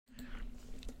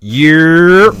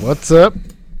Year. What's up?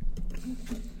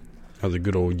 That was a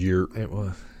good old year. It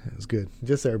was good.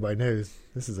 Just so everybody knows,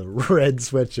 this is a red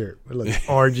sweatshirt. It looks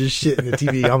orange as shit in the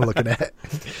TV I'm looking at.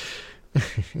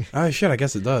 Oh, shit, I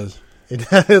guess it does.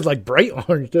 It's like bright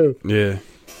orange, too. Yeah.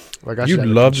 Like I You'd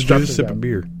love to do a sip of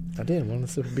beer. I did want to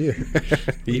sip of beer.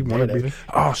 You wanted beer?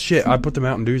 Oh, shit, I put the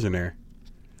Mountain Dews in there.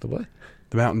 The what?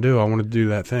 The Mountain Dew, I wanted to do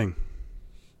that thing.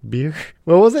 Beer?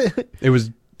 What was it? It was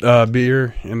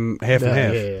beer and half and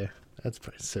half. Yeah. That's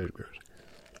probably so gross.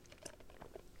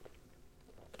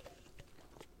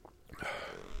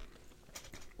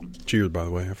 Cheers, by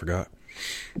the way. I forgot.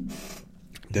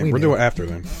 Damn, we're doing after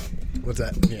then. What's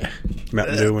that? Yeah.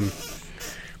 Mountain Dew. And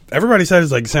everybody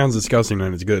says it sounds disgusting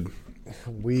and it's good.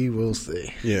 We will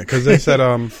see. Yeah, because they said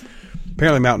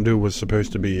apparently Mountain Dew was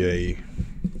supposed to be a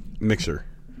mixer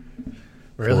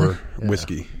Really? for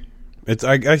whiskey.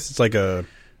 I guess it's like a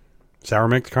sour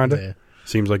mix, kind of. Yeah.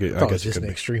 Seems like it. I guess it's just it could an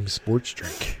be. extreme sports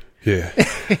drink. Yeah,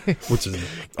 which is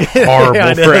horrible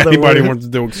I know, for the anybody who word. wants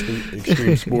to do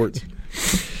extreme sports.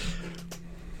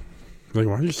 Like,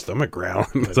 why is your stomach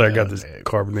growling? So I got this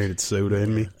carbonated soda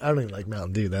in me. I don't even like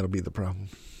Mountain Dew. That'll be the problem.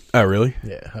 Oh, really?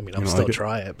 Yeah, I mean, You I'll don't still like it?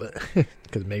 try it, but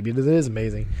because maybe it is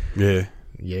amazing. Yeah.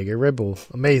 Jaeger Red Bull,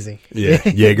 amazing. Yeah,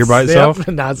 Jaeger by itself?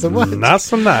 Not so much. Not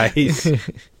so nice.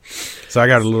 So I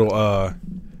got a little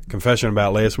confession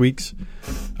about last week's.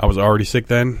 I was already sick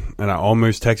then, and I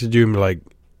almost texted you and be like,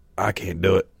 I can't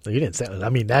do it. You didn't sound. I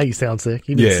mean, now you sound sick.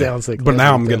 You didn't sound sick. But last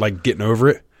now week, I'm though. getting over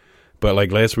it. But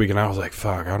like last week, and I was like,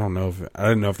 fuck, I didn't know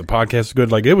if the podcast was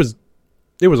good. Like it was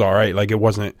all right. Like it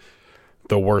wasn't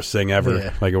the worst thing ever.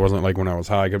 Yeah. Like it wasn't like when I was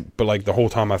high. But like the whole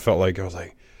time I felt like I was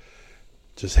like,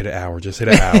 just hit an hour, just hit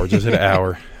an hour, just hit an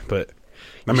hour. But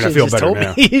I mean, I feel better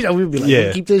now. We'd be like,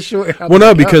 Yeah. keep this short. Well,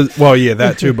 no, because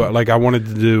that too. But like I wanted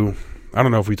to do. I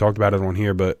don't know if we talked about it on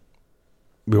here, but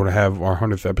we want to have our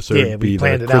 100th episode yeah, be we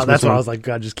planned the it Christmas out. That's why one. I was like,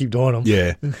 God, just keep doing them.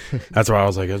 Yeah, that's why I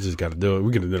was like, I just got to do it.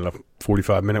 We could have done a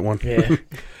 45-minute one. Yeah.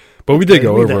 But we did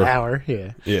go We did over an hour.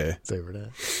 Yeah, Yeah, it's over that.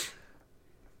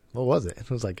 What was it? It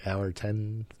was like hour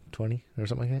 10, 20 or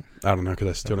something like I don't know because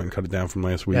I still didn't cut it down from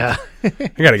last week. that. Yeah. I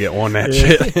got to get on that Yeah.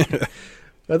 shit.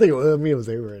 I think it was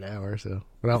over an hour, so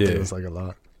but I don't think Yeah. it was like a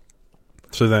lot.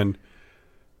 So then,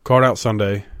 called out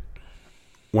Sunday,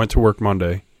 went to work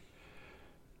Monday,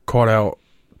 called out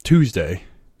Tuesday.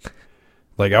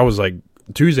 Like I was like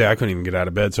Tuesday, I couldn't even get out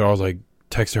of bed, so I was like,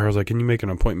 texted her. I was like, "Can you make an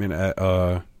appointment at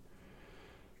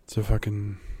it's a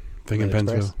fucking thing in Med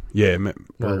Pennsville? Express? Yeah,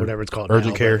 Well, whatever it's called.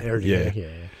 urgent now, care? but urgent Yeah. care.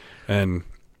 Yeah. And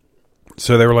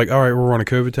so they were like, all right, we'll run a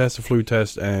COVID test, a flu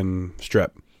test, and strep.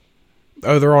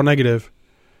 Oh, they're all negative.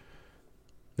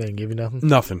 They didn't give you nothing.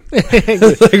 Nothing.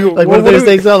 Like one of those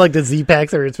things, like the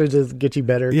Z-Packs, or it's supposed to get you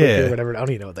better, quicker, Yeah. or whatever. I don't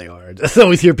even know what they are. I just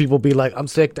always hear people be like, "I'm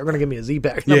sick. They're gonna give me a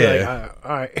Z-Pack." And Yeah. I'm like,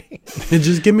 all right. And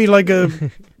just give me like a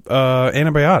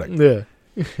antibiotic. Yeah.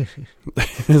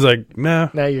 It's like, no.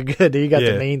 Now you're good. You got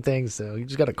Yeah. the main thing, so you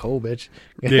just got a cold, bitch.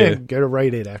 Yeah. Go to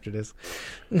Rite Aid after this.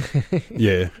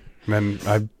 Yeah. Man,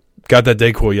 I got that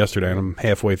Dayquil yesterday, and I'm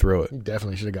halfway through it. You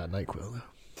definitely should have got NyQuil though.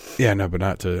 Yeah, no, but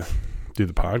not to do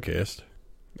the podcast.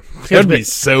 That'd be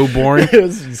so boring. It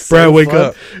was so Brad, wake fun.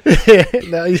 up.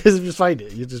 No, you just find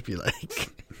it. You just be like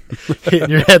hitting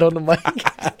your head on the mic.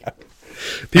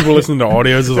 People listening to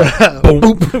audios is like,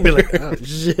 boom. Be like, oh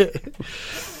shit.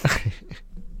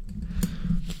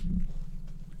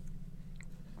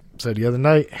 So the other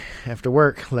night after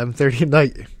work, 11:30 at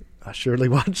night, I surely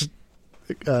watched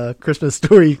Christmas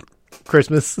Story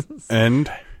Christmas,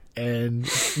 And, and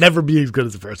never be as good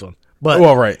as the first one, but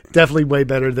well, right. definitely way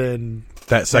better than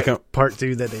That second. part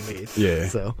 2 that they made. Yeah.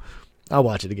 So I'll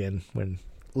watch it again when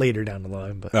later down the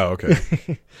line. But Oh, okay.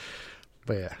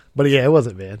 but yeah, it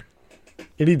wasn't bad.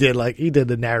 And he did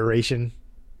the narration,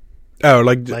 Oh,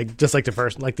 like like just like the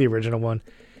first, like the original one.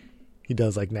 He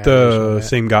does like narration. on the that.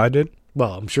 same guy did?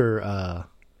 Well, I'm sure.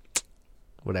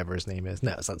 Whatever his name is.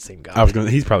 No, it's not the same guy. I was going.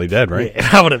 He's probably dead, right? Yeah,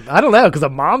 I don't know, because the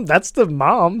mom. That's the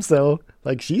mom. So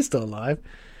like she's still alive.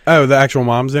 Oh, the actual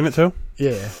mom's in it too?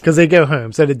 Yeah, because they go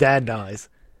home. So the dad dies,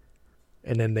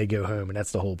 and then they go home, and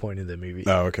that's the whole point of the movie.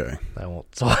 Oh, okay. I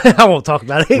won't talk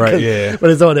about it. Right, yeah. But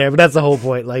it's on there. But that's the whole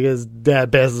point. Like his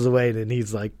dad passes away, and then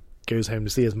he's like goes home to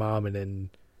see his mom, and then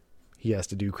he has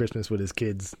to do Christmas with his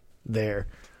kids there.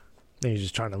 And he's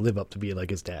just trying to live up to be like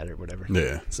his dad or whatever.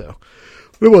 Yeah. So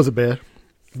it wasn't bad.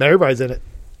 Now everybody's in it.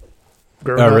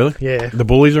 Growing Oh, up. really? Yeah. The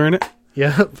bullies are in it?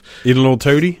 Yep. Even little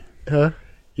Toady? Huh?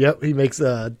 Yep. He makes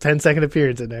a 10-second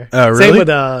appearance in there. Oh, really? Same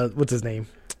with what's his name?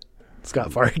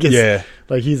 Scott Fargus. Yeah.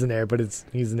 Like he's in there, but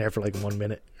he's in there for like 1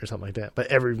 minute or something like that.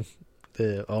 But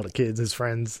all the kids, his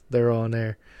friends, they're all in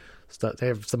there. stuff. They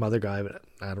have some other guy, but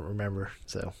I don't remember.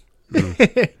 So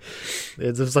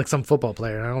it's just like some football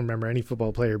player. I don't remember any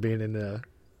football player being in the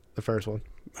first one.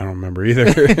 I don't remember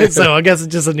either. So I guess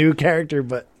it's just a new character,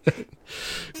 but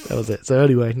that was it. So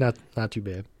anyway, not too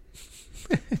bad.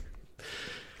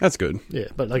 That's good. Yeah,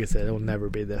 but like I said, it will never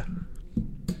be the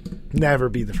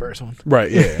first one.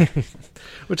 Right, yeah.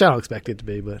 Which I don't expect it to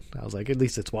be, but I was like, at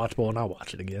least it's watchable, and I'll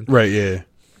watch it again. Right, yeah.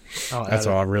 That's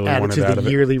all I really wanted wanted to out the of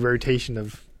it. yearly rotation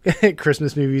of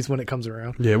Christmas movies when it comes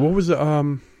around. Yeah, what was it?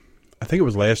 I think it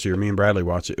was last year. Me and Bradley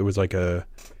watched it. It was like a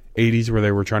 80s where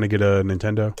they were trying to get a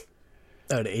Nintendo.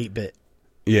 Oh, the 8-bit.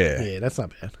 Yeah. Yeah, that's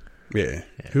not bad. Yeah.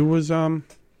 Who was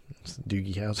It's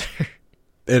Doogie Howser.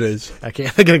 It is. I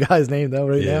can't think of the guy's name though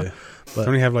now. But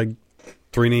Don't he have like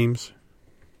 3 names?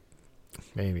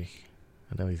 maybe.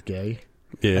 I know he's gay.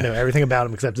 Yeah. I know everything about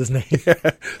him except his name.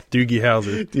 Doogie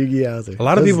Howser. Doogie Howser. A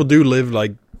lot of people do live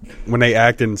like when they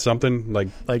act in something like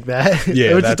that.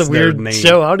 Yeah, It was that's just a their weird name.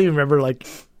 show. I don't even remember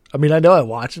I mean, I know I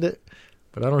watched it,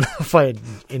 but I don't know if I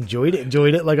enjoyed it.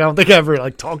 Like, I don't think I ever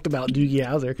talked about Doogie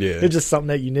Howser. Yeah. It's just something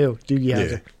that you knew. Doogie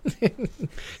Howser.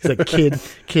 He's a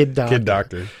kid doctor. Kid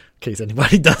Doctor. In case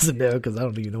anybody doesn't know, because I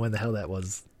don't even know when the hell that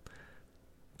was.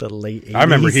 The late 80s. I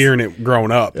remember hearing it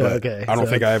growing up, but Okay, I don't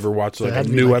so think I ever watched so like it had a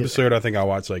to be new like episode. I think I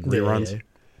watched like reruns. Yeah.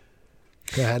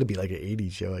 It had to be like an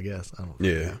 80s show, I guess. I don't know.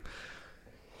 Yeah.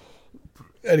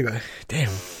 Anyway, damn.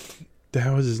 The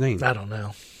hell was his name? I don't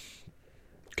know.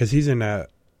 Because he's in that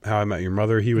How I Met Your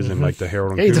Mother. He was in like the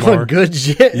Harold and He's Kumar. doing good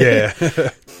shit. Yeah.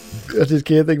 I just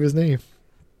can't think of his name.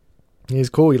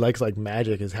 He's cool. He likes like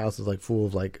magic. His house is like full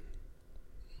of like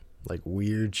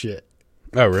weird shit.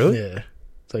 Oh, really? Yeah.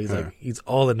 So he's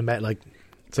all into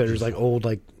so there's like old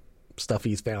like stuff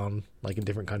he's found like in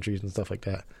different countries and stuff like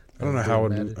that. I don't know how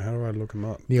do I look him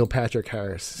up? Neil Patrick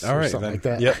Harris. All right, something then. like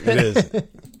that. Yep, it is.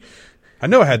 I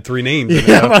know I had 3 names.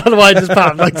 Yeah, I don't know why it just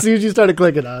popped. Like as soon as you started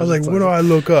clicking, I was like, what do I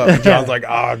look up? And John's like,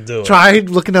 I'll do it. Try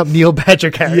looking up Neil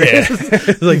Patrick Harris. Yeah.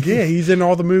 It's like, yeah, he's in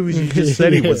all the movies you just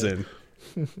said he was in.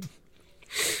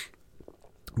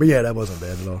 But yeah, that wasn't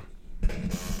bad at all.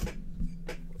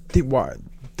 Why?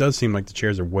 Does seem like the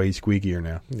chairs are way squeakier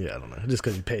now. Yeah, I don't know. Just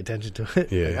because you pay attention to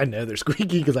it. Yeah. Like, I know they're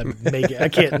squeaky because I make it. I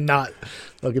can't not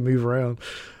fucking move around.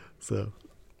 So,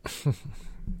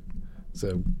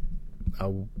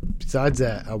 besides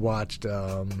that, I watched. I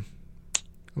don't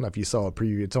know if you saw a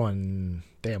preview. It's on.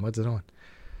 Damn, what's it on?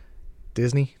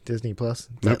 Disney Plus.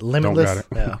 Nope, Limitless. don't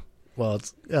got it. Yeah. Well,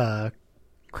 it's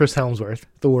Chris Hemsworth.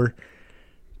 Thor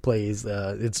plays.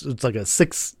 It's like a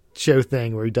 6-show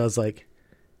thing where he does like.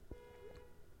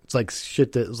 It's like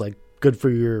shit that is like good for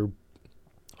your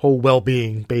whole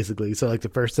well-being, basically. So like the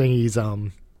first thing he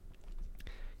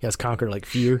has conquered like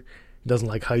fear. He doesn't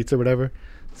like heights or whatever.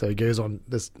 So he goes on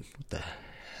this. What the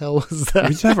hell was that? Did we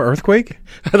just have an earthquake?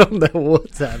 I don't know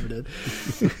what's happening.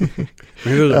 Maybe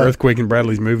there's an earthquake in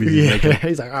Bradley's movies. Yeah,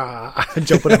 he's like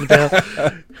jumping up and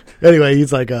down. Anyway,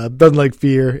 he's like doesn't like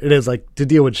fear. It is like to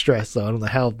deal with stress. So I don't know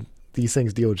how these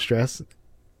things deal with stress.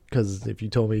 Because if you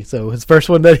told me, so his first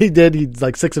one that he did, he's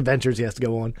like 6 adventures he has to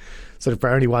go on. So I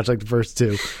only watched like the first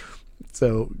 2.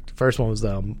 So the first one was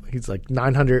he's like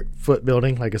 900-foot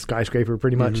building, like a skyscraper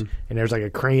pretty much, and there's like a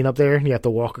crane up there, and you have to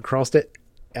walk across it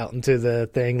out into the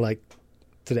thing, like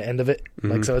to the end of it,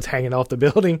 like so it's hanging off the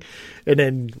building, and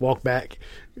then walk back,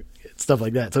 stuff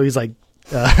like that. So he's like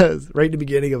right in the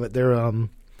beginning of it,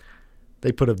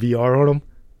 they put a VR on him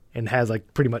and has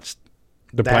like pretty much.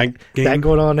 The plank game? That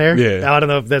going on there. Yeah. Now, I don't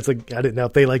know if that's I didn't know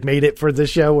if they like made it for this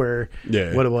show or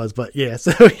Yeah. what it was, but yeah.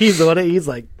 So he's on it. He's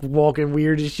like walking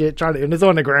weird as shit, and it's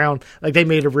on the ground. Like they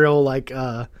made a real like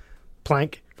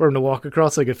plank for him to walk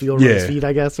across, so he could feel it on his feet,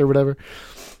 I guess, or whatever.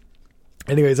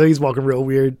 Anyway, so he's walking real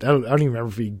weird. I don't even remember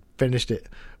if he finished it,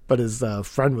 but his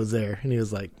friend was there, and he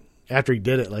was like, after he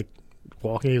did it, like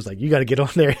walking, he was like, "You got to get on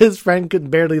there." His friend couldn't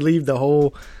barely leave the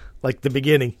whole. Like the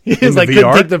beginning, he was like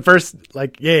couldn't take the first,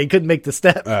 like he couldn't make the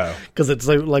step because it's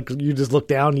like you just look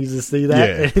down, you just see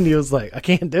that, and he was like, I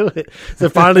can't do it. So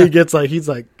finally, he gets like he's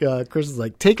like Chris is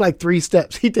like take like 3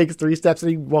 steps. He takes 3 steps and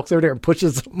he walks over there and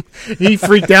pushes them. He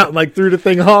freaked out and like threw the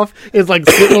thing off. It's like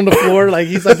sitting on the floor, like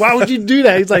he's like, why would you do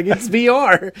that? He's like, it's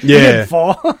VR. Yeah, he didn't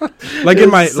fall. Like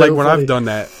in my like when funny. I've done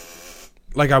that,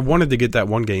 like I wanted to get that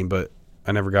one game, but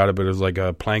I never got it. But it was like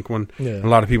a plank one. Yeah. And a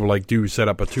lot of people like do set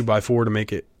up a 2x4 to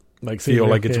make it. Like feel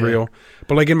like it's real,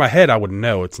 but like in my head, I would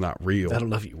know it's not real. I don't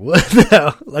know if you would.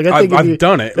 No. Like I've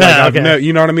done it. Like okay.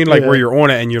 You know what I mean? Like where you're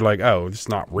on it and you're like, oh, it's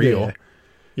not real.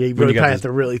 Yeah, you really have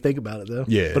to really think about it though.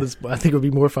 Yeah, but I think it would be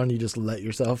more fun. You just let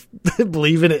yourself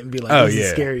believe in it and be like, "This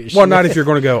is scary as shit." Well, not if you're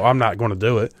going to go. I'm not going to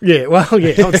do it. Yeah, well,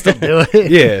 yeah, I would still do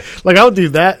it. Yeah, like I would do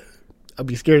that I'd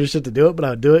be scared as shit to do it, but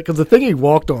I'd do it because the thing he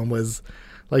walked on was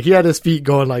like he had his feet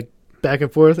going like back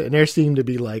and forth, and there seemed to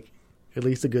be like at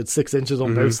least a good 6 inches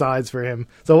on both sides for him.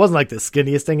 So it wasn't like the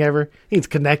skinniest thing ever. He's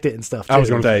connected and stuff too. I was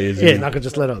going to say, not gonna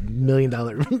just let a $1 million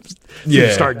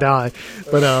Yeah. start die.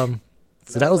 But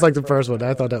so that was like the first one.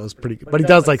 I thought that was pretty good. But he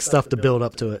does like stuff to build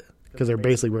up to it because they're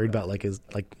basically worried about like his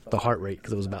like the heart rate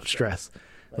because it was about stress,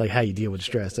 like how you deal with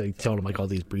stress. So he told him like all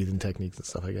these breathing techniques and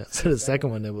stuff like that. So the second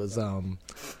one it was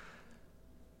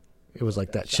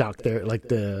like that shock there, like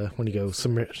the when you go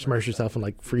submerge yourself in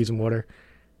like freezing water.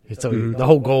 So the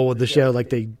whole goal of the show, like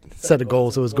they set a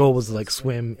goal. So his goal was to like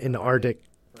swim in the Arctic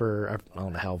for I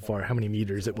don't know how many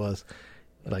meters it was,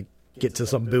 like get to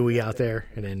some buoy out there,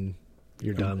 and then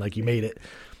you're done. Like you made it.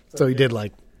 So he did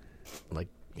like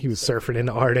he was surfing in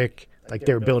the Arctic. Like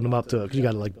they were building him up to it because you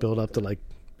got to like build up to like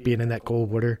being in that cold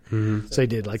water. So he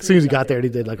did like as soon as he got there, he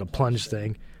did like a plunge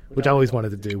thing, which I always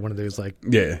wanted to do. One of those like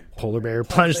polar bear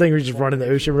plunge thing where you just run in the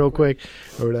ocean real quick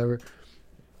or whatever.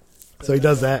 So he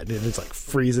does that, and it's like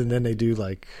freezing. Then they do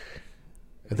like,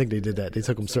 I think they did that. They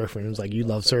took him surfing. It was like, you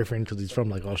love surfing because he's from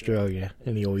like Australia,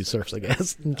 and he always surfs, I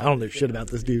guess. I don't know shit about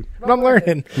this dude, but I'm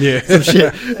learning. Some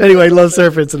shit. Anyway, he loves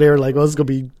surfing, so they were like, well, it's gonna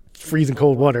be freezing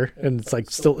cold water, and it's like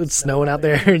it's snowing out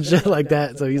there and shit like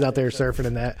that. So he's out there surfing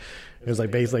in that. It was like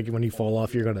basically when you fall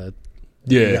off, you gotta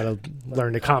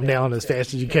learn to calm down as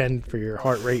fast as you can for your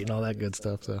heart rate and all that good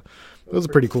stuff. So it was a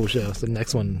pretty cool show. So the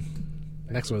next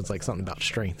one's like something about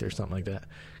strength or something like that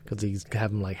because he's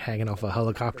having like hanging off a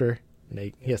helicopter, and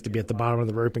he has to be at the bottom of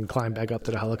the rope and climb back up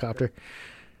to the helicopter.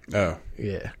 Oh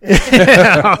yeah.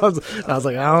 I was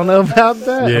like, I don't know about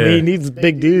that. I mean, he's a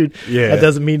big dude. That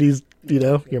doesn't mean he's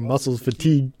your muscles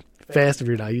fatigue fast if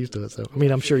you're not used to it. So I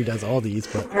mean, I'm sure he does all these,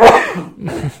 but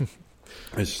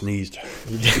I sneezed.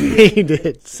 He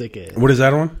did. Sick ass. What is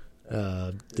that on?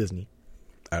 Disney.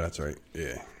 Oh, that's right.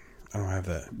 Yeah, I don't have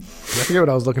that. I forget what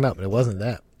I was looking up, but it wasn't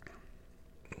that.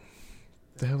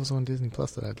 The hell was on Disney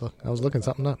Plus that I'd look? I was looking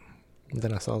something up, and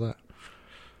then I saw that.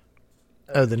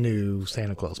 Oh, the new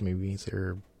Santa Claus movies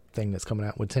or thing that's coming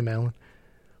out with Tim Allen.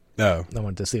 Oh, I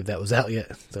wanted to see if that was out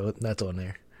yet, so that's on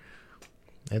there.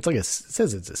 And it's like it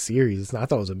says it's a series. I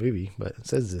thought it was a movie, but it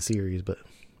says it's a series. But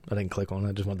I didn't click on it.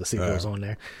 I just wanted to see what was on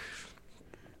there.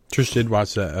 Trish did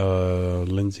watch that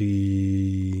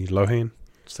Lindsay Lohan.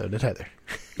 So did Heather.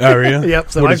 Oh, really?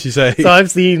 Yep. So what did she say? So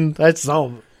I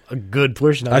saw a good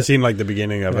portion of it. I seen like the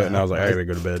beginning of it, and I was like, I gotta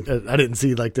go to bed. I didn't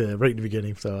see like right in the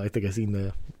beginning, so I think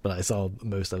but I saw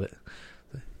most of it.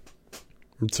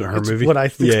 It's her movie. What I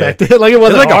expected. Like it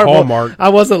wasn't like a Hallmark. I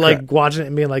wasn't like watching it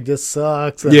and being like, this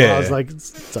sucks. And I was like,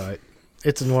 it's all right.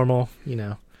 It's normal,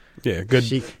 Yeah, good.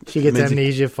 She gets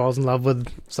amnesia, falls in love with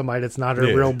somebody that's not her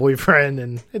real boyfriend,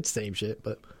 and it's the same shit,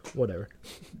 but whatever.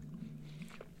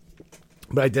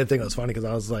 But I did think it was funny because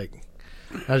I was like,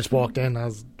 I just walked in,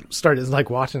 started like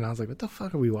watching, and I was like, what the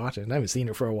fuck are we watching? I haven't seen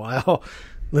her for a while.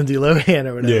 Lindsay Lohan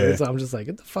or whatever. Yeah. So I'm just like,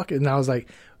 what the fuck? And I was like,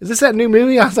 is this that new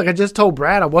movie? I was like, I just told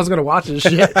Brad I wasn't going to watch this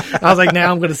shit. I was like,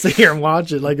 now I'm going to sit here and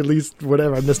watch it. Like, at least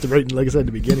whatever. I missed it right, like I said,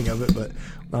 the beginning of it, but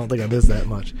I don't think I missed that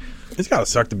much. It's got to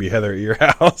suck to be Heather at your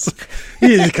house.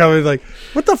 You just come in like,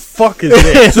 what the fuck is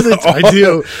this? I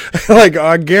do. Like,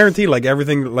 I guarantee, like,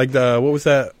 everything, like, what was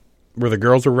that, where the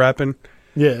girls were rapping?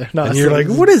 Yeah. No, and you're like,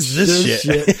 what is this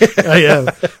shit? I am.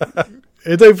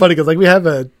 It's like funny because, like, we have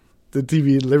the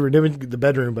TV in the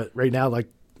bedroom, but right now, like,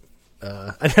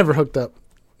 I never hooked up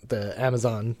the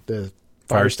Amazon, the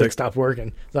Fire Stick stopped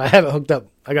working. So I haven't hooked up.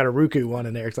 I got a Roku one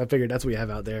in there because I figured that's what we have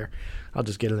out there. I'll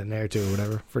just get it in there too or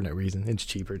whatever for no reason. It's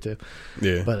cheaper too.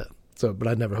 Yeah. But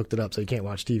I never hooked it up, so you can't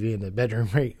watch TV in the bedroom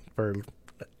right for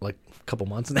like a couple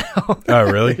months now.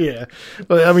 Oh, really? Yeah.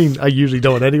 But I mean, I usually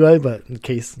don't anyway, but in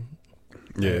case.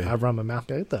 Yeah, I run my mouth.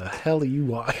 What the hell are you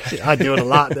watching? I do it a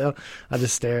lot though. I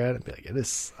just stare at it and be like, yeah,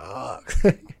 this sucks.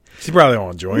 She probably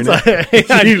won't join it.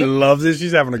 She loves it.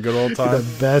 She's having a good old time.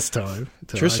 The best time.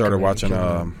 Trish started watching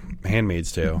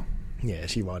Handmaid's Tale. Yeah,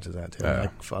 she watches that too. I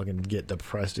fucking get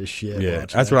depressed as shit. Yeah,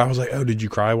 that's what I was like. Oh, did you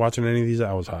cry watching any of these?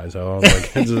 I was high, so I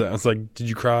was like, did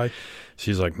you cry?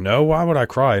 She's like, no. Why would I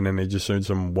cry? And then they just showed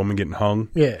some woman getting hung.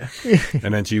 Yeah.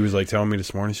 And then she was like telling me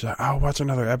this morning. She's like, I'll watch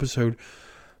another episode.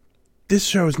 This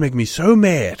show is making me so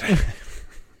mad.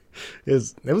 It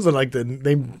was like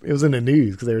it was in the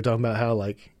news because they were talking about how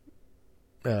like,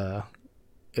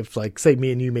 if like say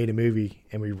me and you made a movie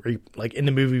and we in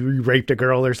the movie we raped a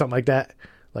girl or something like that,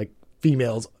 like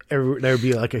females, there would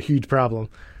be like a huge problem.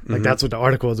 Like that's what the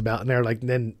article was about, and they're like,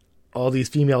 then all these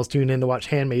females tune in to watch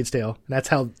Handmaid's Tale, and that's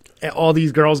how all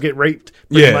these girls get raped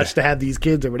pretty much to have these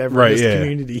kids or whatever in this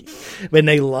community, and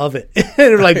they love it.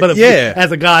 They're like, but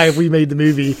as a guy, if we made the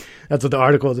movie That's what the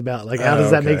article is about. Like, how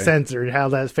does that make okay. sense, or how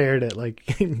that's fair that like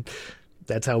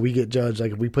that's how we get judged?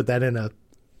 Like, if we put that in a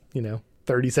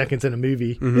 30 seconds in a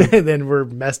movie, and then we're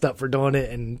messed up for doing it,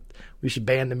 and we should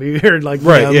ban the movie or like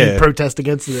we protest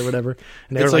against it or whatever.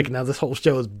 And they were like, now this whole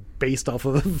show is based off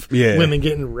of women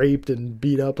getting raped and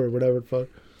beat up or whatever the fuck.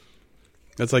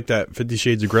 That's like that 50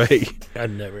 Shades of Grey. I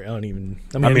don't even.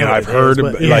 I mean I've heard,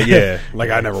 like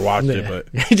I never watched it,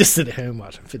 but you just sit at home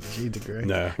watching 50 Shades of Grey.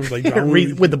 No, it was like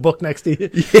read with the book next to you.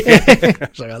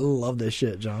 It's like, I love this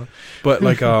shit, John. But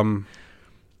like, I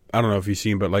don't know if you've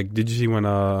seen, but like, did you see when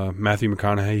Matthew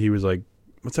McConaughey, he was like,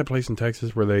 what's that place in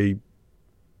Texas where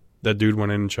that dude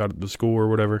went in and shot at the school or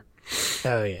whatever?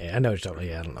 Oh yeah, I know what you're talking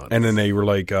about. Yeah, I don't know. And then they were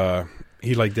like,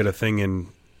 he like did a thing in,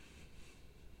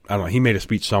 I don't know, he made a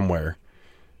speech somewhere.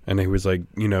 And he was like,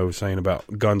 saying about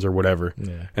guns or whatever.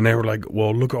 Yeah. And they were like,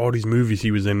 well, look at all these movies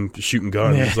he was in shooting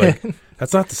guns. Yeah. It's like,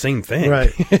 that's not the same thing.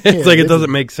 Right. It's like, it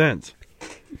doesn't make sense.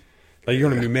 Like,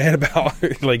 you're going to be mad about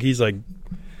it. Like, he's like,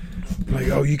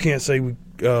 oh, you can't say, he was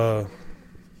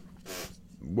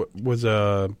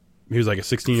like a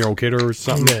 16-year-old kid or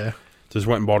something. Yeah. Just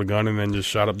went and bought a gun and then just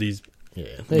shot up these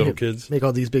little kids. Make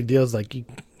all these big deals. Like,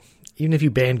 even if you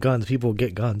ban guns, people will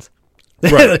get guns.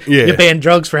 Right. Yeah. You banned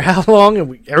drugs for how long?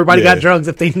 And everybody got drugs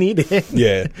if they needed it.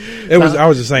 Yeah. It was. I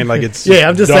was just saying, like, it's. Yeah,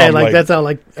 I'm just saying, like, that's how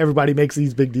like everybody makes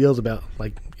these big deals about.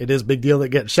 Like, it is a big deal that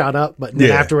gets shot up, but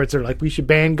then afterwards they're like, we should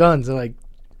ban guns. And like,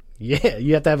 yeah,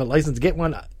 you have to have a license to get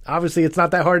one. Obviously, it's not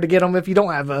that hard to get them if you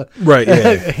don't have a you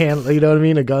know what I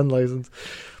mean, a gun license.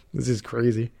 This is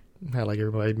crazy. How like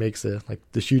everybody makes the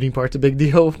shooting part's a big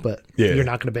deal, but you're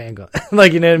not going to ban guns.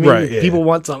 Like, you know what I mean? Right, yeah. People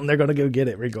want something, they're going to go get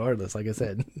it regardless. Like I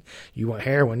said, you want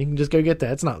heroin, you can just go get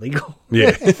that. It's not legal.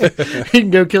 Yeah. You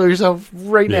can go kill yourself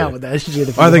right now with that shit.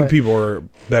 If I think people are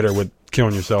better with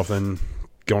killing yourself than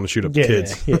going to shoot up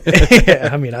kids. Yeah.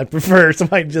 I mean, I prefer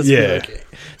somebody just be like,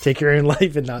 take your own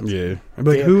life and not. Yeah. I'd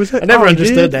be like, who was that? I never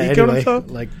understood that anyway.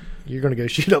 Like, you're going to go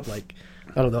shoot up, like,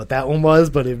 I don't know what that one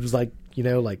was, but it was like,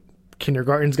 like,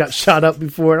 kindergartens got shot up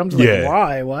before. I'm just like,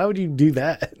 why? Why would you do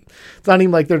that? It's not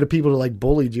even like they're the people that like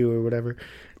bullied you or whatever.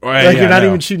 Right, like, you're not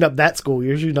even shooting up that school.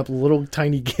 You're shooting up little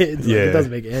tiny kids. Like, it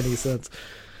doesn't make any sense.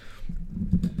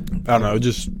 I don't know. It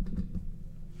just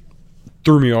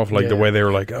threw me off, like the way they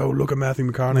were like, oh, look at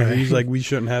Matthew McConaughey. Right. He's like, we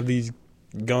shouldn't have these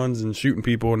guns and shooting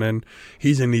people, and then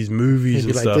he's in these movies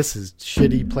and stuff. This is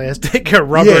shitty plastic or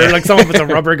rubber. Like, someone puts a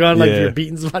rubber gun, like you're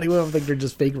beating somebody with them. I think they're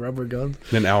just fake rubber guns.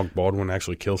 Then Alec Baldwin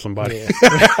actually kills somebody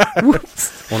on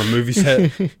a movie set.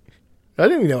 I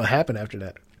didn't even know what happened after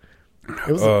that.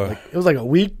 It was like a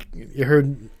week. You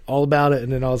heard all about it,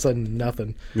 and then all of a sudden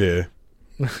nothing. Yeah.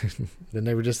 Then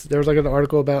there was like an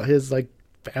article about his like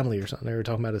family or something. They were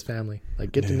talking about his family,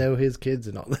 like get to know his kids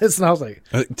and all this. And I was like,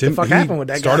 what the fuck happened with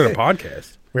that guy? Started a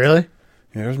podcast. Really?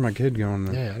 Yeah, there's my kid going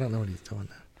there. Yeah, I don't know what he's doing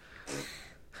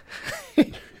now.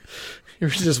 You're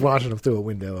just watching him through a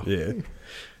window. Yeah.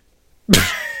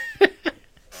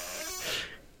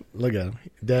 Look at him.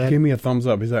 Dad. Give me a thumbs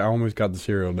up. He's like, I almost got the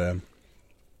cereal, Dad.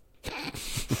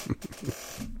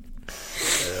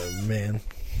 Oh, man.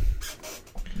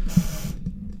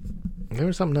 There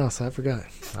was something else I forgot.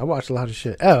 I watched a lot of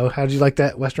shit. Oh, how did you like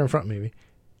that Western Front movie?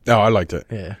 Oh, I liked it.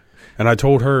 Yeah. And I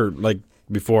told her, like,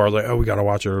 before, I was like, oh, we got to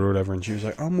watch it or whatever. And she was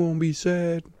like, I'm going to be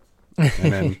sad.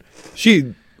 And then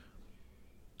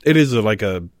it is like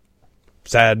a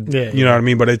sad, you know what I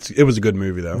mean? But it was a good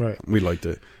movie, though. Right. We liked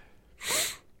it.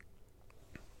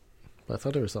 I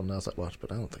thought there was something else I watched,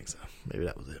 but I don't think so. Maybe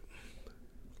that was it.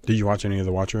 Did you watch any of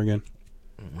The Watcher again?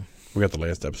 Mm-mm. We got the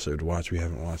last episode to watch. We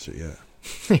haven't watched it yet.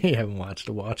 You haven't watched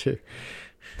The Watcher.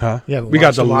 Huh? We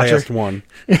got the last one.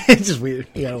 It's just weird.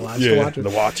 You gotta watch The Watcher. The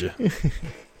Watcher.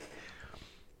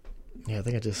 Yeah, I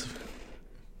think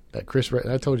that Chris Red,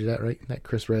 I told you that, right? That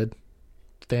Chris Red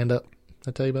stand up. Did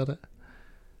I tell you about that?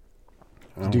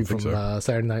 The dude from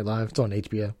Saturday Night Live. It's on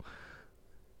HBO.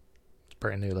 It's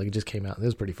brand new. Like, it just came out. It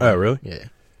was pretty fun. Oh, really? Yeah.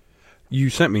 You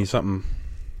sent me something.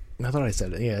 I thought I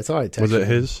said it. Yeah, it's all I texted. Was it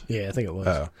his? Yeah, I think it was.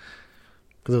 Oh.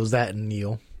 Because it was that and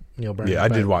Neil Brennan. Yeah, I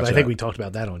did watch that. I think we talked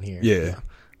about that on here. Yeah.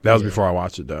 That was before I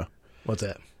watched it, though. What's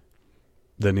that?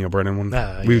 The Neil Brennan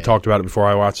one? We talked about it before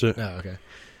I watched it. Oh, okay.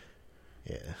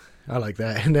 Yeah. I like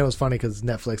that. And that was funny because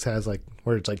Netflix has, like,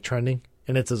 where it's, like, trending,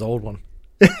 and it's his old one.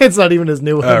 It's not even his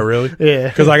new one. Oh, really? Yeah.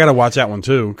 Because I got to watch that one,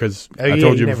 too, because I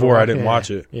told you before I didn't watch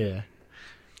it. Yeah.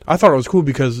 I thought it was cool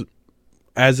because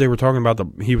as they were talking about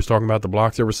he was talking about the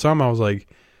blocks, there was some I was like,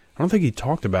 I don't think he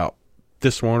talked about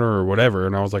this one or whatever.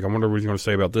 And I was like, I wonder what he's going to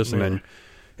say about this. And then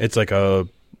it's like a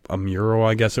mural,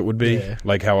 I guess it would be. Yeah.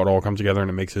 Like how it all comes together and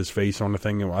it makes his face on the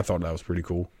thing. And I thought that was pretty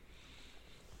cool.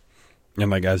 And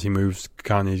like as he moves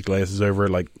Kanye's glasses over,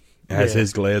 like has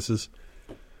his glasses.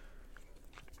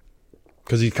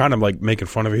 Because he's kind of like making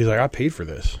fun of it. He's like, I paid for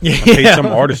this. I paid some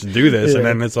artist to do this. And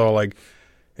then it's all like,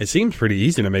 it seems pretty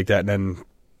easy to make that. And then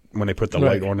when they put the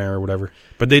light on there or whatever.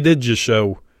 But they did just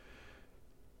show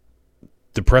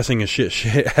depressing as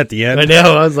shit at the end. I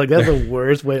know. I was like, that's the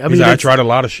worst way. I mean, I tried a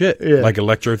lot of shit. Like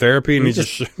electrotherapy. And he just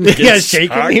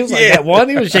shaking. He was like, that one,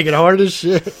 he was shaking hard as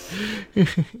shit.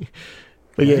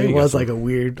 But yeah, it was like a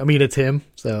weird, I mean, it's him.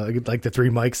 So like the 3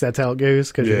 mics, that's how it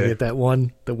goes. Because you get that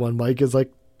one, the one mic is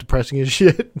like depressing as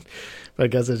shit. But I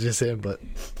guess it's just him. But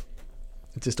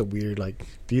it's just a weird, like,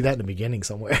 do that in the beginning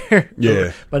somewhere.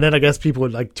 Yeah. But then I guess people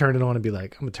would like turn it on and be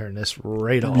like, I'm going to turn this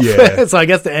right off. Yeah. So I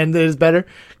guess the end is better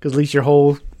because at least your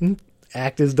whole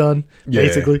act is done,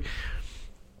 basically.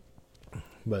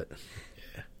 But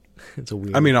yeah, it's a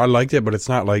weird. I mean, I liked it, but it's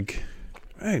not like,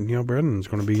 hey, Neil Brendan's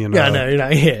going to be in. Yeah, no, you're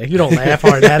not. Yeah, you don't laugh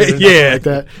hard at it. Like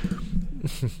that.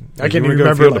 I can't even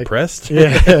remember. Feel depressed.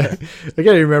 Yeah, I can't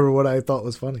even remember what I thought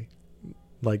was funny.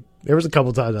 Like there was a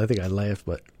couple times I think I laughed,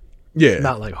 but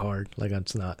not like hard. Like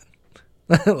it's not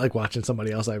like watching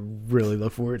somebody else. I really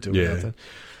look forward to. Yeah.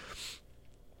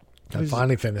 I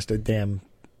finally finished a damn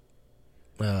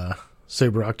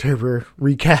Sober October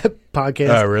recap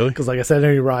podcast. Oh, really? Because like I said,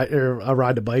 I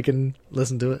ride the bike and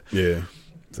listen to it. Yeah.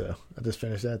 So I just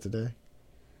finished that today.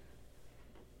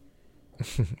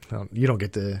 You don't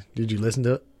get to. Did you listen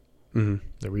to it? Mm-hmm.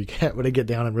 The recap where they get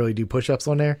down and really do push-ups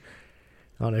on there.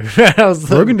 I don't know.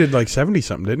 Rogan did like 70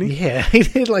 something, didn't he? Yeah, he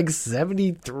did like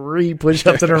 73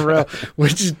 push-ups in a row,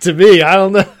 which to me, I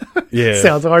don't know. Yeah,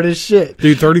 sounds hard as shit.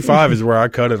 Dude, 35 is where I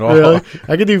cut it off. Really?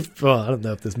 I could do. Well, I don't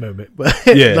know if this moment, but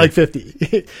like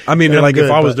 50. I mean, like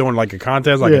if I was doing like a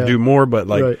contest, I could do more, but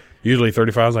like usually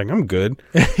 35. I was like, I'm good.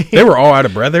 They were all out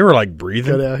of breath. They were like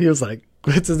breathing. He was like,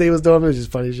 what's his name was doing? It was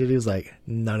just funny shit. He was like,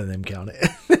 none of them counted.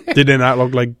 Did they not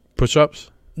look like push-ups?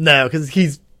 No, because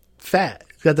he's fat.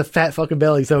 He's got the fat fucking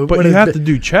belly. So, but you have to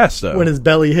do chest though. When his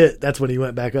belly hit, that's when he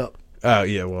went back up. Oh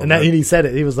yeah, well, and he said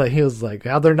it. He was like,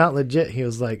 how they're not legit. He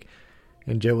was like,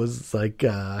 and Joe was like,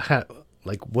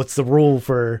 what's the rule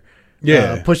for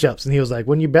push-ups? And he was like,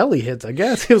 when your belly hits, I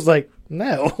guess. He was like,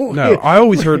 no. I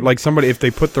always heard like somebody if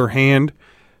they put their hand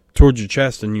towards your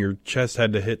chest and your chest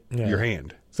had to hit your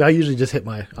hand. So I usually just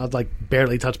I'd like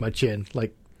barely touch my chin.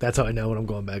 Like that's how I know when I'm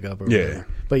going back up. Or whatever.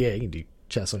 But yeah, you can do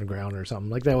chest on the ground or something.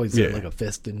 Like they always do like a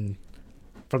fist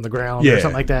from the ground or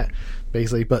something like that,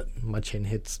 basically. But my chin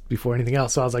hits before anything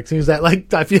else. So I was like, as soon as that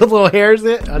like I feel little hairs in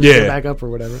it, I'll just go back up or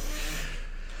whatever.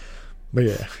 But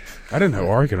yeah. I didn't know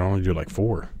Ari could only do like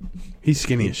 4. He's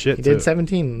skinny as shit. He did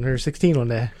 17 or 16 on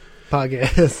the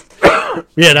podcast.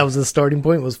 Yeah, that was the starting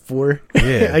point, was 4.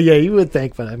 Yeah. Yeah, you would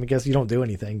think, but I guess you don't do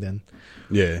anything then.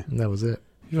 Yeah. And that was it.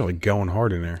 You're like going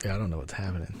hard in there. Yeah, I don't know what's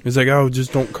happening. It's like, oh,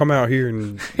 just don't come out here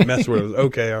and mess with us.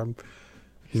 Okay,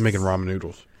 he's making ramen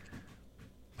noodles.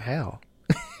 How?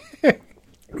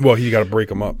 Well, you got to break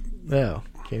them up. No.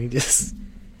 Can he just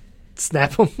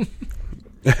snap them?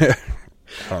 I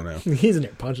don't know. He's in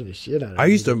there punching the shit out of I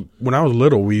used to, when I was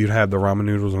little, we'd have the ramen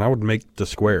noodles, and I would make the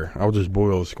square. I would just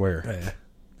boil the square. Yeah.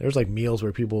 There's like meals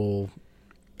where people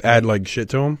add like shit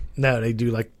to them. No, they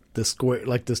do like the square,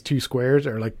 like this 2 squares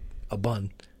or like a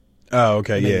bun. Oh,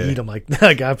 okay, and yeah. Eat them like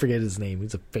I forget his name.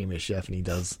 He's a famous chef, and he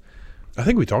does. I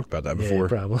think we talked about that before. Yeah,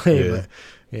 probably. Yeah. But,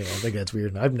 yeah, I think that's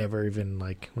weird. I've never even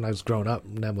like when I was growing up,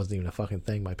 that wasn't even a fucking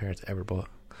thing my parents ever bought.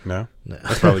 No, no,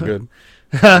 that's probably good.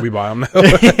 We buy them now.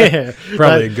 Yeah,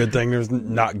 probably a good thing. There's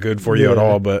not good for you at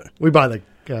all, but we buy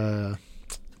the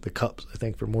cups. I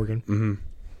think for Morgan. Mm-hmm.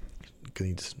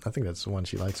 I think that's the one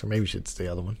she likes, or maybe it's the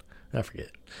other one. I forget.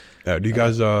 Do you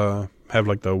guys have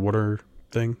like the water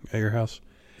thing at your house?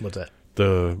 What's that?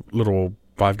 The little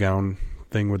 5-gallon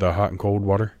thing with the hot and cold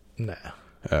water? No.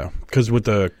 Because with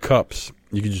the cups,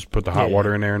 you can just put the hot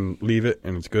water in there and leave it,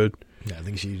 and it's good. Yeah, I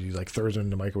think she like throws it in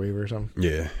the microwave or something.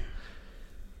 Yeah.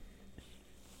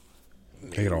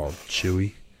 They get all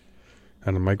chewy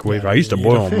in the microwave. I used to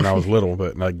boil them when I was little,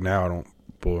 but like now I don't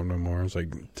boil them no more. It's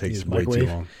like it takes way too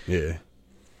long. Yeah.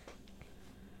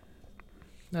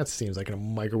 That seems like a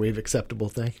microwave acceptable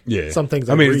thing. Yeah. Some things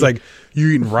I mean, it's like you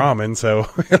eating ramen, so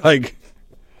like.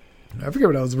 I forget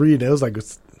what I was reading. It was like,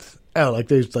 like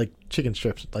there's like chicken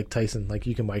strips, like Tyson, like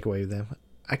you can microwave them.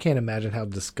 I can't imagine how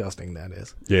disgusting that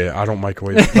is. Yeah, I don't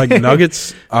microwave like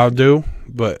nuggets. I'll do,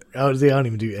 but I don't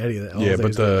even do any of that. Yeah,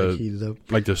 but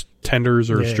like the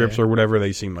tenders or strips or whatever,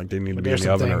 they seem like they need to be in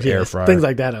the oven or air fryer. Things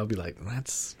like that, I'll be like,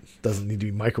 doesn't need to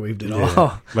be microwaved at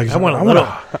all. Like I want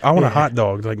a hot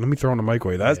dog. Like let me throw in the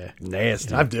microwave. That's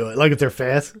nasty. I do it. Like if they're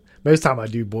fast. Most time I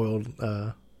do boiled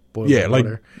boiling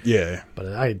water. Yeah. But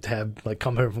I'd have like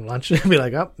come home from lunch and be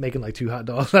like, oh, making like 2 hot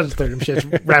dogs. I just throw them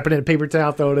shits, wrap it in a paper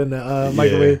towel, throw it in the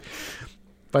microwave.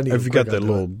 If you got the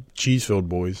little cheese-filled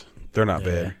boys, they're not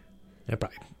bad. Yeah,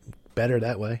 probably better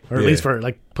that way, or at least for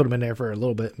like put them in there for a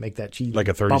little bit, make that cheese like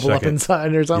a 30 bubble second up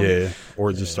inside or something. Yeah,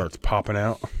 or it just starts popping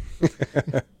out.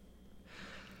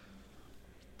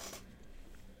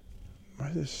 Why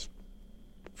is this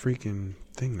freaking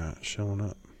thing not showing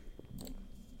up?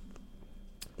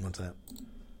 What's that?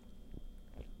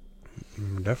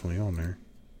 Definitely on there.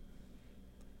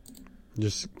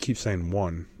 Just keep saying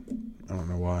 1. I don't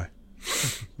know why.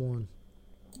 1.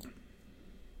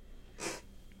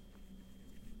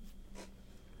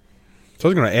 So I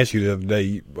was going to ask you the other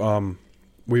day.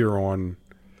 We were on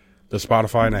the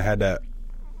Spotify and I had that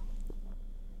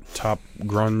top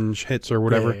grunge hits or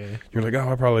whatever. Yeah. You're like,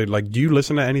 oh, I probably like. Do you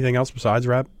listen to anything else besides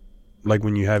rap? Like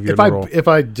when you have your if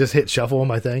I just hit shuffle on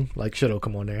my thing, like shit'll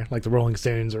come on there. Like the Rolling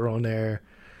Stones are on there.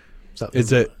 Something.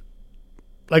 Is it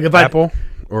like if Apple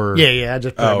or yeah? I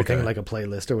just put everything in like a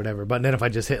playlist or whatever. But then if I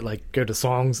just hit like go to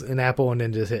songs in Apple and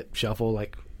then just hit shuffle,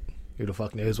 like who the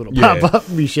fuck knows what'll pop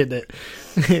up? Be shit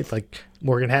that like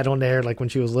Morgan had on there, like when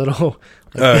she was little.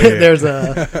 Like, there's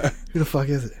a who the fuck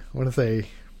is it? I want to say,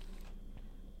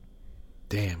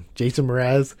 damn, Jason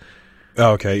Mraz.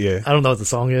 Oh, okay, yeah. I don't know what the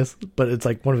song is, but it's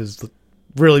like one of his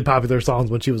really popular songs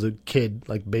when she was a kid,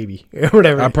 like baby or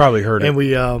whatever. I probably heard it. And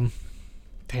we, damn,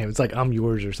 it's like I'm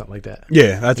Yours or something like that.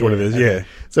 Yeah, that's what it is. Yeah.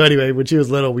 So anyway, when she was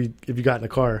little, if you got in the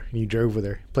car and you drove with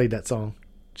her, played that song,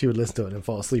 she would listen to it and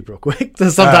fall asleep real quick. So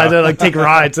sometimes I like take a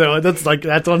ride, so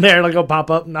that's on there, like it'll pop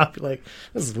up, and I'll be like,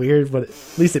 "This is weird," but at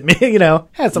least it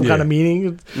has some kind of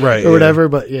meaning, right, or whatever.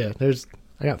 But yeah,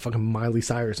 I got fucking Miley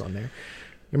Cyrus on there.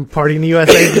 And Party in the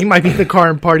USA. He might be in the car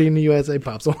and Party in the USA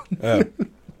pops on. I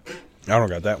don't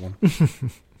got that one.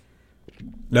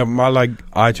 No, my like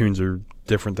iTunes are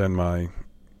different than my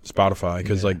Spotify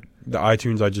because like the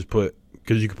iTunes I just put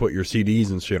because you can put your CDs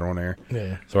and shit on there.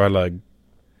 Yeah. So I like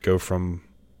go from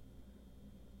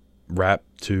rap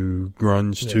to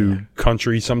grunge to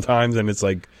country sometimes, and it's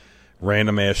like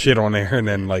random ass shit on there, and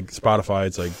then like Spotify,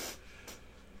 it's like.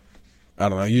 I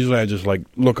don't know. Usually I just like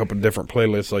look up a different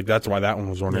playlist. Like that's why that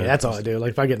one was on there. Yeah, that's all I do. Like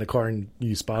if I get in the car and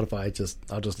use Spotify,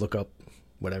 I'll just look up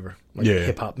whatever, like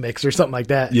hip hop mix or something like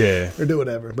that. Yeah, or do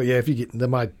whatever. But yeah, if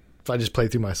I just play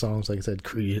through my songs, like I said,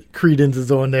 Creedence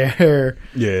is on there.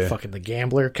 Yeah, fucking The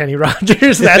Gambler, Kenny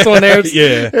Rogers, that's on there.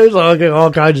 There's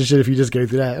all kinds of shit if you just go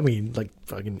through that. I mean, like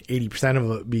fucking 80% of it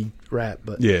would be rap,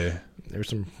 but there's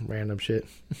some random shit.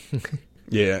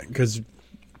 Yeah, because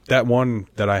that one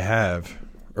that I have.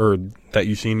 Or that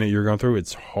you've seen that you're going through,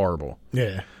 it's horrible.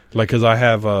 Yeah. Like, because I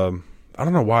have, I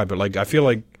don't know why, but, like, I feel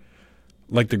like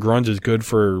the grunge is good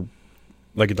for,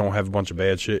 like, it don't have a bunch of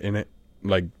bad shit in it.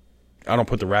 Like, I don't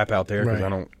put the rap out there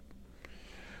because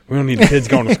we don't need the kids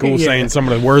going to school saying some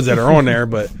of the words that are on there,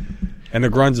 and the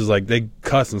grunge is, like, they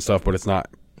cuss and stuff, but it's not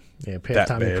half the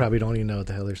time you probably don't even know what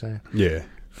the hell they're saying. Yeah.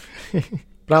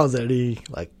 But I was any,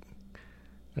 like,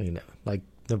 like,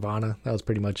 Nirvana, that was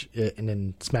pretty much it, and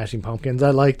then Smashing Pumpkins I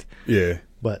liked,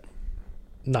 but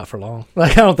not for long.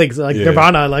 Like I don't think so. Like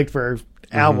Nirvana I liked for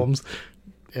albums,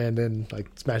 and then like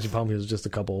Smashing Pumpkins was just a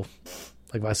couple.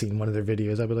 Like if I seen one of their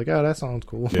videos, I'd be like, "Oh, that sounds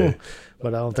cool,"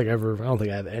 but I don't think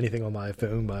I have anything on my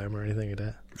phone by them or anything like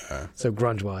that. So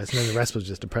grunge wise, and then the rest was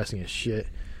just depressing as shit.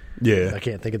 Yeah, I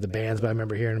can't think of the bands, but I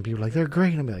remember hearing people like they're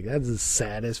great. And I'm like, that's the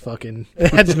saddest fucking.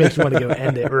 That just makes me want to go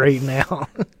end it right now.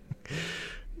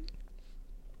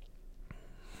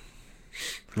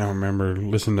 I remember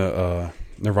listening to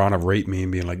Nirvana Rape Me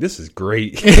and being like, this is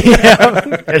great. Yeah,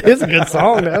 it is a good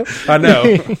song, though. I know.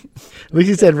 At least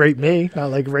he said rape me,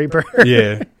 not like rape her.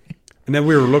 Yeah. And then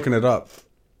we were looking it up.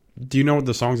 Do you know what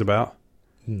the song's about?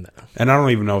 No. And I don't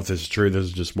even know if this is true. This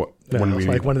is just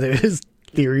like one of his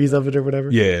theories of it or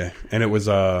whatever. Yeah. And it was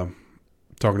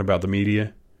talking about the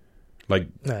media. Like,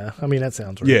 I mean, that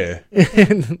sounds right. Yeah.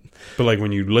 But like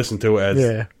when you listen to it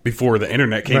as before the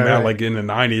internet came out, like in the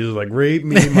 90s, it was like, rape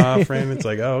me, my friend. It's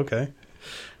like, oh, okay.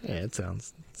 Yeah, it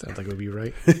sounds like it would be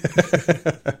right.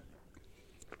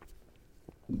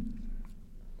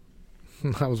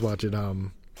 I was watching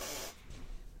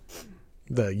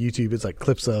the YouTube. It's like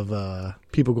clips of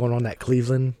people going on that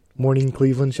morning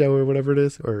Cleveland show or whatever it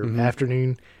is, or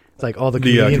afternoon. It's like all the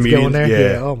comedians going there.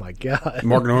 Yeah. Oh my god.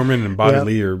 Mark Norman and Bobby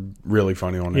Lee are really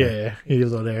funny on there. Yeah, he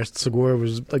was on there. Segura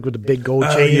was like with the big gold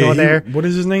chain on there. What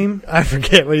is his name? I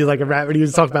forget. When he's like a rapper, he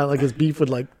was talking about like his beef with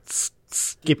like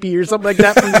Skippy or something like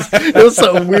that. It was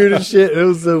so weird as shit. It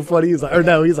was so funny. He's like,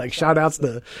 he's like, shout outs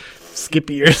to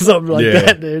Skippy or something like Yeah.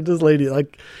 that, dude. This lady,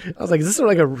 like, I was like, is this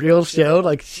like a real show?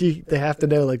 Like, they have to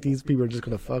know, like, these people are just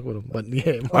gonna fuck with them. But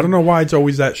yeah, I don't know why it's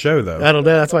always that show though. I don't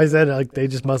know. That's why I said, like, they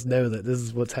just must know that this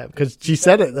is what's happening. Because she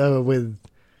said it though with,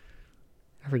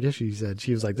 I forget she said,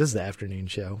 she was like, this is the afternoon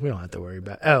show. We don't have to worry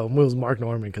about. Oh, it was Mark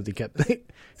Norman because he kept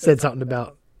said something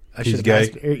about. He's gay.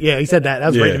 Yeah, he said that. That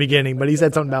was right Yeah. at the beginning, but he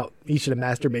said something about he should have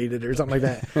masturbated or something like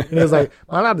that. And he was like,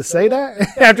 "Am I allowed to say that?"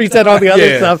 After he said all the other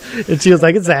Yeah. stuff, and she was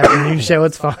like, "It's an afternoon show.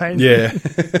 It's fine." Yeah.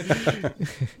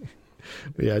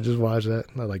 But yeah, I just watched that.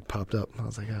 And I like popped up. I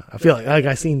was like, I feel like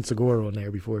I seen Segura on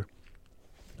there before.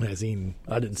 I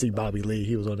didn't see Bobby Lee.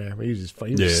 He was on there, but he was just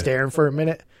funny. He was just Yeah. staring for a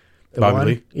minute. The Bobby one,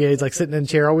 Lee? yeah, he's like sitting in a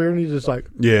chair all weird, and he's just like,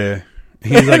 Yeah.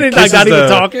 He's like, He's kisses not even the-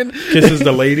 talking. Kisses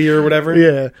the lady or whatever.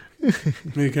 Yeah.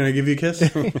 Hey, can I give you a kiss?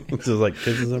 Just like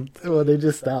kisses him. Well, they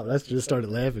just stopped. I just started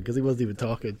laughing because he wasn't even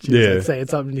talking. She was Yeah. like saying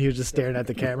something, and he was just staring at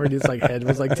the camera, and his like head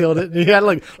was like tilted. And he had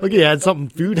like, look, he had something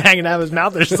food hanging out of his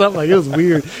mouth or something. Like it was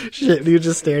weird shit. And he was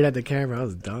just staring at the camera. I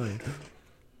was dying.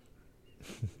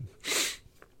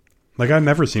 Like I've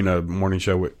never seen a morning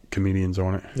show with comedians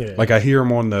on it. Yeah. Like I hear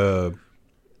them on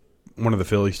one of the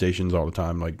Philly stations all the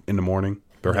time. Like in the morning,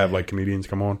 they'll have like comedians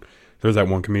come on. There's that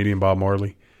one comedian, Bob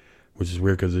Marley, which is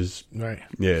weird because his Right.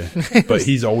 yeah, but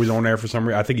he's always on there for some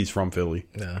reason. I think he's from Philly.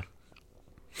 No.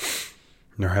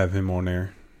 They'll have him on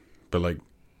there, but like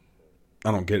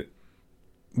I don't get it.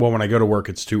 Well, when I go to work,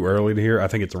 it's too early to hear. I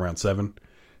think it's around 7.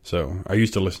 So I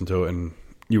used to listen to it, and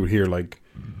you would hear like,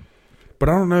 but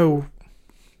I don't know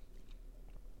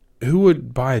who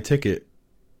would buy a ticket.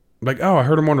 Like, oh, I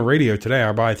heard him on the radio today.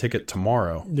 I'll buy a ticket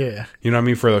tomorrow. Yeah. You know what I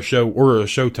mean? For a show or a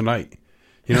show tonight.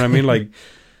 You know what I mean? Like,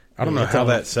 I don't know it's how all-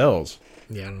 that sells.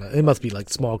 Yeah. I don't know. It must be like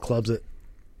small clubs at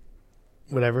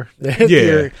whatever.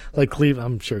 Yeah. Like Cleveland.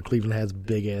 I'm sure Cleveland has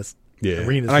big ass Yeah.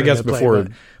 arenas. And I for guess them to play, before,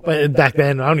 but back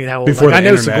then, I don't even know how old. Before Like, I the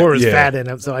know internet, Segura's yeah. fat in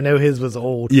it, so I know his was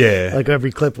old. yeah. Like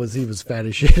every clip he was fat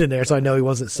as shit in there, so I know he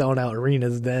wasn't selling out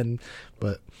arenas then.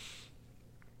 But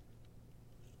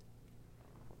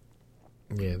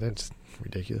yeah, that's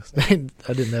ridiculous. I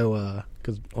didn't know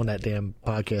because on that damn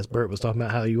podcast, Bert was talking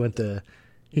about how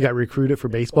he got recruited for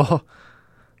baseball.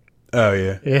 Oh,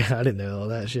 yeah. Yeah, I didn't know all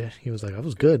that shit. He was like, I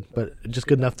was good, but just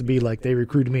good enough to be like they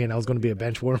recruited me and I was going to be a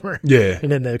bench warmer. Yeah.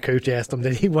 And then the coach asked him,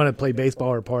 did he want to play baseball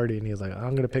or party? And he was like,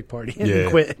 I'm going to pick party and Yeah.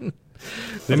 quit. Didn't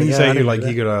he Yeah, I say didn't like know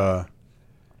he could,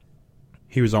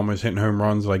 he was almost hitting home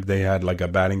runs like they had like a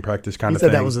batting practice kind He of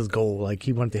said thing? that was his goal. Like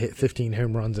he wanted to hit 15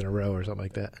 home runs in a row or something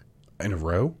like that. In a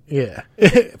row? Yeah.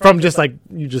 From just like,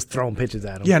 you just throwing pitches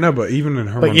at him. Yeah, no, but even in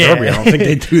home But run yeah. derby, I don't think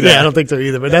they do that. Yeah, I don't think so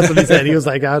either. But that's what he said. He was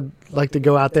like, I'd like to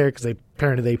go out there because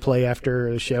apparently they play after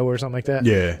a show or something like that.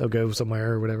 Yeah. They'll go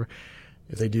somewhere or whatever.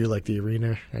 If they do like the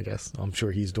arena, I guess. I'm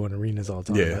sure he's doing arenas all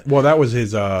the time. Yeah. but- Well, that was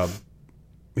his,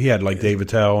 he had like Dave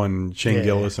Attell and Shane Yeah.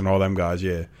 Gillis and all them guys,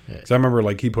 yeah. Yeah. So I remember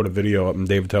like he put a video up and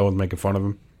Dave Attell was making fun of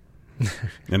him.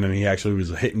 And then he actually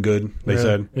was hitting good, they Really?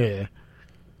 said. Yeah.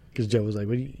 Because Joe was like,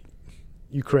 what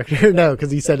you correct her? No, because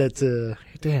he said it to,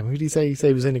 damn, who did he say? He said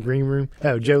he was in the green room.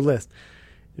 Oh, Joe List.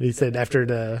 And he said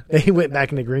he went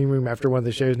back in the green room after one of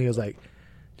the shows and he was like,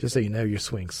 just so you know, your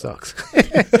swing sucks.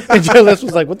 And Joe List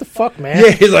was like, what the fuck, man? Yeah,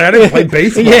 he's like, I didn't play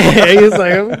baseball. Yeah, he was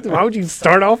like, why would you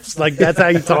start off like that's how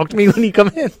you talk to me when you come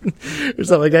in? Or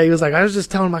something like that. He was like, I was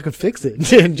just telling him I could fix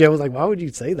it. And Joe was like, why would you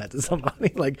say that to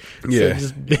somebody? Like, Yeah.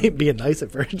 just being nice at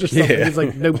first or something. Yeah. He's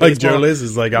like, no like baseball. Joe Liz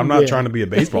is like, I'm not Yeah. trying to be a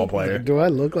baseball player. Do I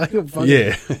look like a fucking...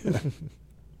 Yeah.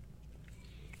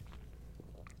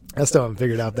 I still haven't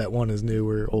figured out that one is new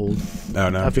or old. Oh,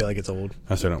 no. I feel like it's old.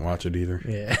 I still don't watch it either.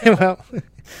 Yeah. Well,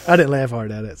 I didn't laugh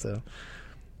hard at it, so.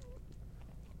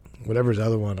 Whatever's the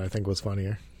other one I think was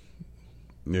funnier.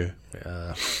 Yeah.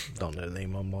 Don't know the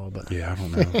name of them all, but. Yeah, I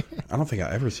don't know. I don't think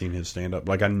I ever seen his stand up.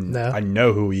 Like I No.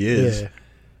 know who he is. Yeah.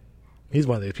 He's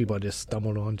one of those people I just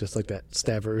stumbled on, just like that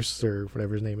Stavros or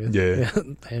whatever his name is. Yeah.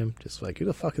 Him, just like, who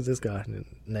the fuck is this guy? And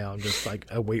now I'm just like,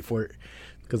 I wait for it.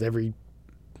 Because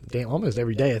almost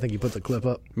every day, I think he puts a clip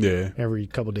up. Yeah. Every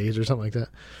couple days or something like that.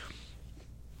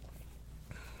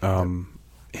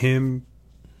 Him,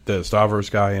 the Stavros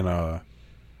guy, and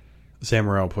Sam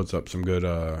Morril puts up some good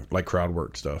like crowd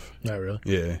work stuff. Not really.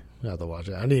 Yeah. I have to watch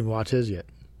it. I didn't even watch his yet.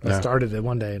 I No. started it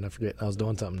one day and I forget. I was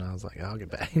doing something and I was like, I'll get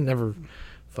back. He never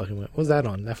fucking went. Was that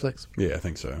on Netflix? Yeah, I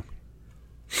think so.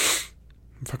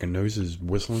 Fucking nose is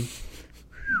whistling.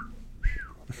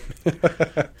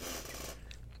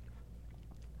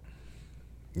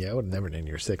 Yeah, I would have never known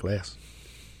you were sick last.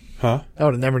 Huh? I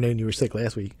would have never known you were sick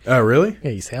last week. Oh, really?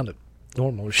 Yeah, you sounded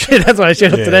normal as shit. That's why I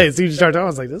showed up Yeah. today. As soon as you started talking, I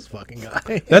was like, this fucking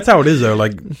guy. That's how it is though.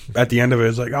 Like at the end of it,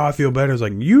 it's like, oh, I feel better. It's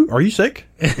like, are you sick?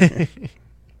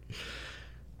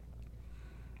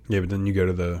 Yeah, but then you go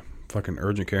to the fucking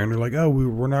urgent care and they're like, oh,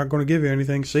 we're not going to give you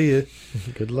anything. See ya.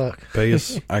 Good luck. Pay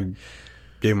us. I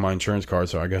gave him my insurance card,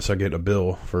 so I guess I get a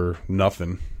bill for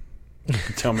nothing.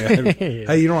 Tell me,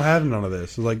 hey, you don't have none of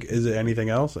this. Like, is it anything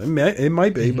else? It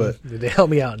might be, but Did they help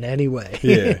me out in any way?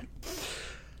 yeah.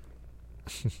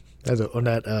 On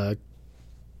that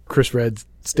Chris Red's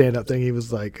stand-up thing, he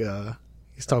was like,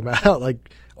 he's talking about how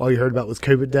like all you heard about was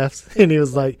COVID deaths, and he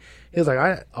was like,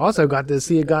 I also got to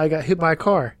see a guy got hit by a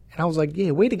car, and I was like,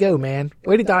 yeah, way to go, man,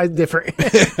 way to die different.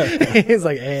 He's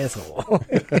like, asshole.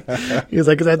 He was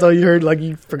like, because that's all you heard. Like,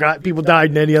 you forgot people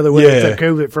died in any other way except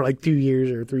COVID for like 2 years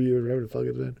or 3 years, whatever the fuck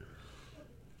it's been.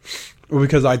 Well,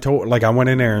 because I went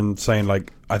in there and saying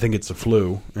like, I think it's the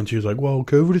flu, and she was like, well,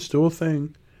 COVID is still a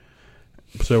thing.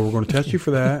 So we're going to test you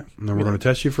for that, and then we're going to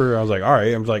test you for. I was like, all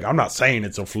right. I was like, I'm not saying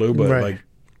it's a flu, but like,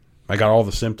 I got all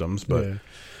the symptoms. But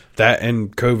that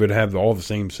and COVID have all the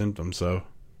same symptoms. So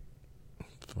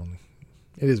it's funny.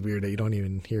 It is weird that you don't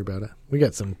even hear about it. We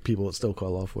got some people that still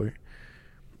call off for it.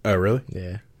 Oh, really?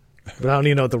 Yeah, but I don't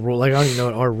even know what the rule. Like, I don't even know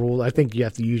what our rule. I think you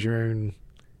have to use your own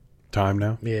time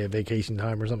now. Yeah, vacation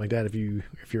time or something like that.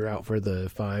 If you're out for the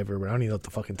 5 or I don't even know what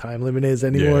the fucking time limit is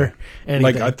anymore. Yeah.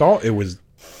 Like, I thought it was.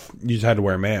 You just had to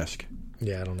wear a mask.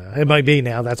 Yeah, I don't know. It might be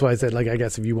now. That's why I said, like, I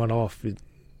guess if you want off,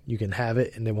 you can have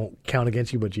it and they won't count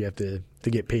against you, but you have to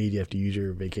get paid, you have to use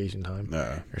your vacation time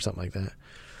or something like that.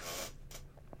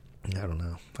 I don't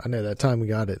know. I know that time we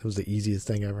got it was the easiest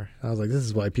thing ever. I was like, this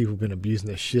is why people have been abusing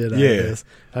the shit out of this.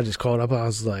 I just called up. I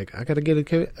was like, I got to get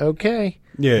a okay.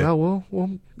 Yeah.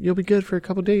 Well, you'll be good for a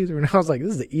couple of days. And I was like,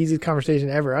 this is the easiest conversation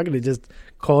ever. I could have just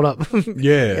called up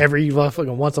every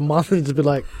fucking once a month and just be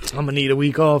like, I'm going to need a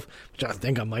week off, which I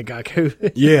think I might got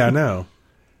COVID. Yeah, I know.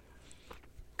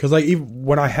 Because, like, even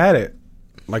when I had it,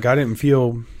 like, I didn't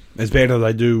feel as bad as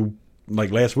I do, like,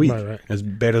 last week. Right. As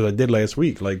bad as I did last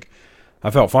week. Like, I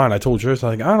felt fine. I told Trish,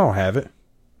 I don't have it.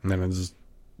 And then it just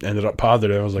ended up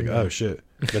positive. I was like, oh, shit.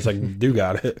 Guess I do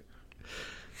got it.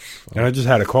 And I just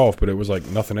had a cough, but it was like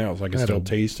nothing else. I could still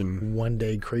taste. And 1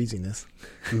 day craziness.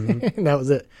 Mm-hmm. And that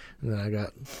was it. And then I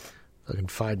got fucking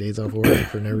 5 days off work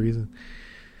for no reason.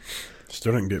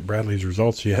 Still didn't get Bradley's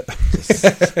results yet.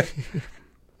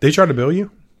 They tried to bill you?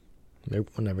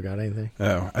 Nope, I never got anything.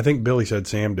 Oh, I think Billy said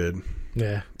Sam did.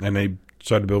 Yeah. And they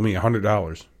tried to bill me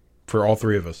 $100 for all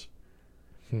three of us.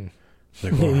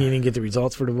 Like, well, you didn't get the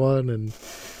results for the one, and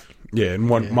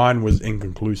mine was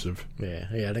inconclusive. Yeah,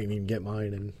 I didn't even get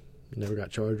mine, and never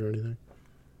got charged or anything.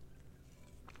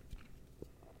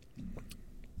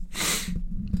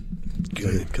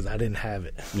 Good, because I didn't have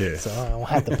it. Yeah, so I don't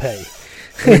have to pay.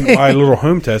 My little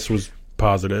home test was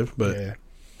positive, but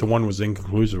the one was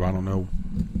inconclusive. I don't know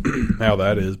how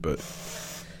that is, but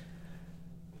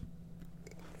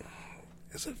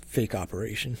it's a fake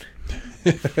operation.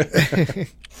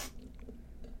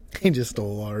 He just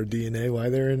stole our DNA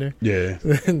while they're in there. Yeah.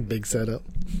 Big setup.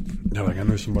 They're like, I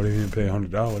know somebody who didn't pay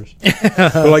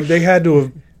 $100. But, like, they had to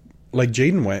have, like,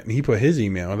 Jaden went and he put his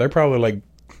email. They're probably like,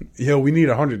 yo, we need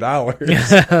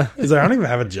 $100. He's like, I don't even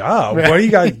have a job. Why are you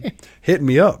guys hitting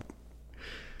me up?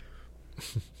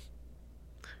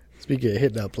 Speaking of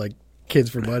hitting up, like, kids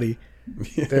for money,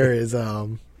 there is it's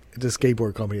a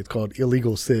skateboard company. It's called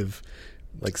Illegal Civ,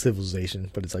 like Civilization,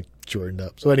 but it's, like, shortened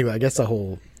up. So, anyway, I guess the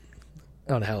whole...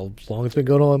 I don't know how long it's been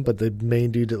going on, but the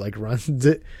main dude that like runs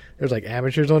it, there's like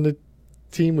amateurs on the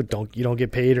team with you don't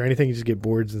get paid or anything, you just get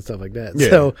boards and stuff like that. Yeah.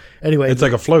 So anyway, it's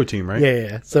like a flow team, right?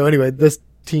 Yeah. So anyway, this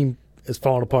team is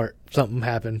falling apart. Something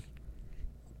happened.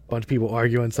 A bunch of people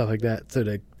arguing, stuff like that. So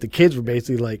the kids were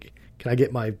basically like, "Can I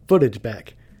get my footage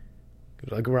back?"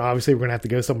 Like, we're gonna have to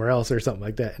go somewhere else or something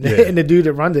like that. And the dude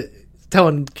that runs it is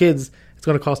telling kids it's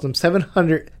gonna cost them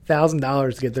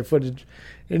 $700,000 to get their footage,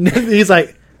 and he's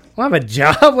like, well, I have a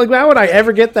job. Like, why would I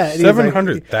ever get that?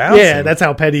 $700,000? Yeah, that's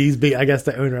how petty he's being. I guess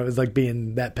the owner was like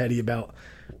being that petty about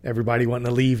everybody wanting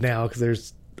to leave now because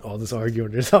there's all this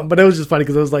arguing or something. But it was just funny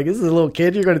because it was like, this is a little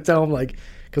kid. You're going to tell him, like,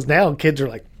 because now kids are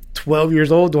like 12 years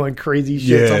old doing crazy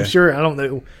shit. Yeah. So I'm sure, I don't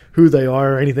know who they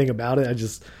are or anything about it. I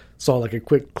just saw like a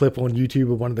quick clip on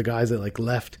YouTube of one of the guys that like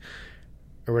left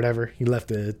or whatever. He left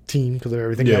the team because of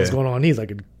everything that was going on. He's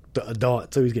like an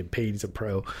adult, so he's getting paid. He's a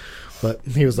pro. But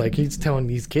he was like, he's telling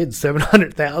these kids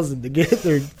 $700,000 to get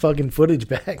their fucking footage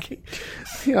back.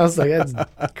 I was like, that's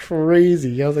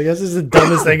crazy. I was like, this is the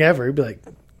dumbest thing ever. He'd be like,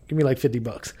 give me like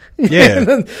 $50.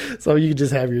 Yeah. So you could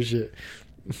just have your shit.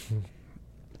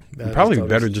 Probably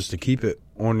better just to keep it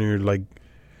on your, like,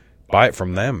 buy it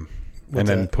from them. And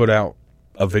then put out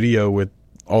a video with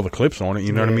all the clips on it,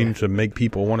 you know what I mean? To make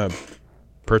people want to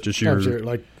purchase your... I'm sure,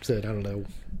 like I said, I don't know.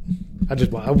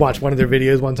 I watched one of their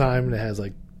videos one time and it has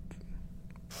like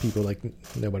people like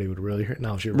nobody would really hurt.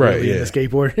 Now if you're Right, really yeah. into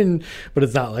skateboarding, but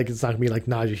it's not gonna be like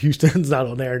Najee Houston's not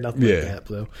on there, nothing Yeah. like that.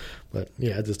 So, but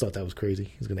yeah, I just thought that was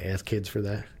crazy. He's gonna ask kids for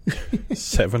that.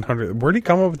 700. Where'd he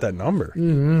come up with that number?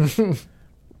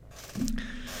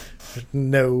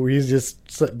 No, he's just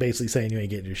basically saying you ain't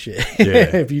getting your shit.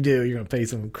 Yeah. If you do, you're gonna pay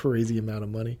some crazy amount of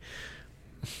money.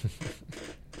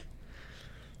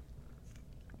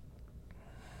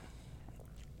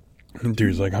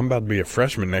 Dude's like, I'm about to be a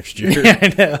freshman next year. Yeah, I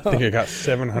know. I think I got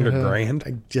 700 grand.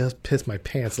 I just pissed my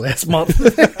pants last month.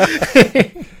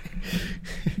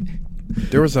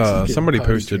 There was somebody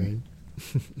Potty posted. trained.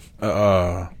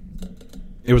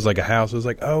 It was like a house. It was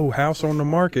like, oh, house on the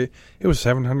market. It was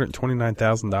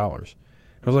 $729,000. It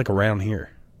was like around here.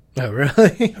 Oh,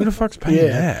 really? Who the fuck's paying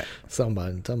that? Some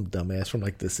dumbass from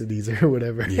like the cities or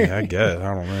whatever. Yeah, I guess.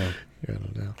 I don't know. I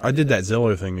don't know. I did that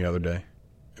Zillow thing the other day.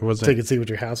 It wasn't. So you could see what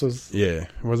your house was? Yeah, it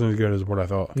wasn't as good as what I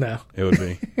thought. No. It would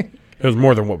be. It was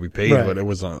more than what we paid, Right. but it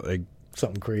wasn't like.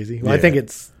 Something crazy. Well,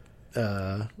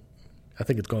 Yeah. I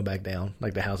think it's going back down,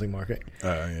 like the housing market.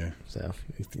 Yeah. So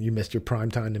you missed your prime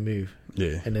time to move.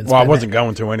 Yeah. And then Well, I spend wasn't that-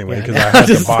 going to anyway Yeah, because know. I had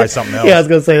to buy something else. Yeah, I was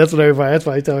gonna say that's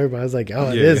why I tell everybody. I was like, oh,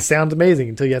 it Yeah. is. Sounds amazing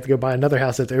until you have to go buy another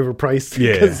house that's overpriced.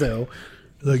 Yeah. So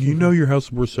Like, you know, your house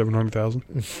is worth $700,000.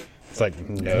 It's like, if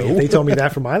no. they told me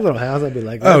that for my little house, I'd be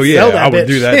like, Oh let's yeah, sell that I would bitch.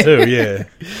 do that too. Yeah.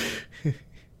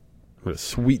 With a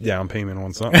sweet down payment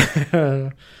on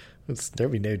something.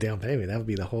 There'd be no down payment. That would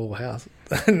be the whole house.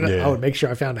 Yeah. I would make sure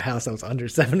I found a house that was under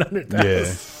 $700,000.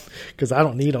 Yeah. Because I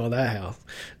don't need all that house.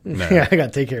 No. I got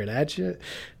to take care of that shit.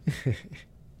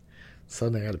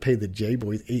 Suddenly I got to pay the J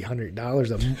Boys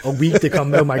 $800 a week to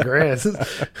come mow my grass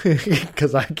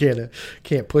because I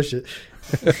can't push it.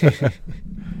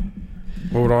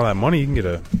 Well, with all that money, you can get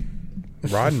a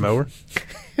riding mower.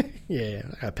 Yeah, I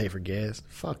got to pay for gas.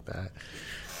 Fuck that.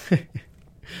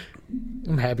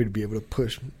 I'm happy to be able to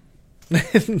push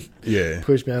Yeah.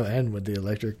 mow and with the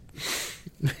electric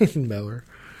mower.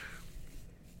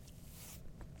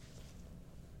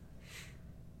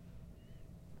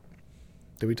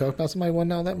 Did we talk about somebody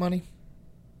won all that money?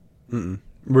 We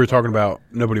were talking about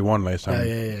nobody won last time. Oh,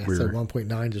 yeah. We So were-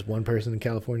 1.9, just one person in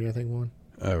California, I think, won.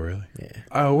 Oh, really? Yeah.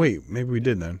 Oh, wait. Maybe we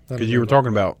did then. I don't Because you were remember.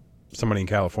 talking about somebody in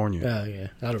California. Oh, yeah.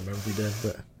 I don't remember if we did,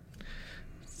 but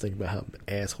think about how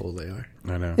assholes they are.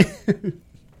 I know.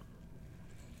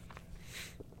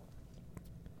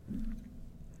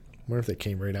 Wonder if they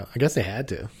came right out. I guess they had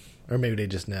to. Or maybe they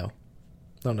just know.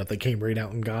 I don't know if they came right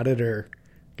out and got it, or I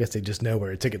guess they just know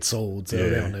where a ticket's sold, so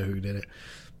they Yeah. don't know who did it.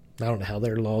 I don't know how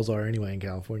their laws are anyway in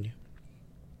California.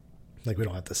 Like, we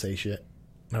don't have to say shit.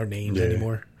 Our names Yeah.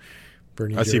 anymore. For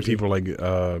New I see Jersey. people like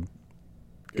go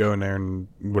in there and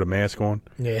with a mask on.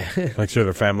 Yeah. Like, so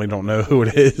their family don't know who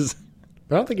it is.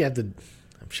 But I don't think you have to.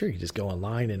 I'm sure you just go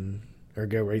online or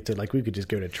go right to, like, we could just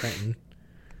go to Trenton. I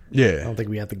Yeah. don't think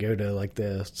we have to go to, like,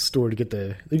 the store to get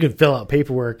you can fill out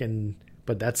paperwork,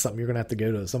 but that's something you're going to have to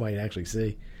go to somebody to actually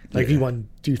see. Like, if you Yeah. won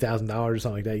 $2,000 or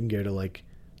something like that, you can go to, like,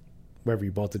 wherever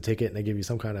you bought the ticket, and they give you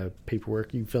some kind of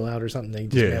paperwork you fill out or something. They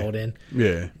just Yeah. mail it in.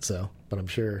 Yeah. So, but I'm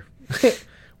sure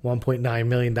 $1.9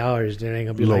 million, they ain't going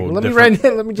to be like, Little let me different.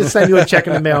 let me just send you a check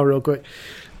in the mail real quick.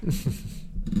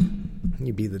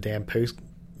 You'd be the damn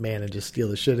postman and just steal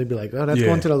the shit. They'd be like, oh, that's Yeah.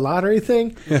 going to the lottery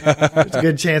thing? There's a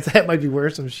good chance that might be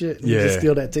worth some shit. You just Yeah.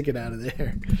 steal that ticket out of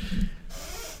there.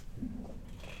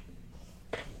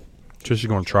 Just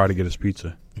going to try to get us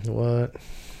pizza. What?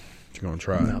 She's going to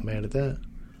try. I'm not mad at that.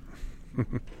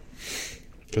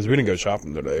 Because we didn't go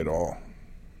shopping today at all.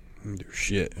 Didn't do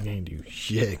shit. You ain't do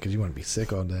shit because you want to be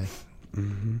sick all day.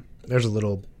 Mm-hmm. There's a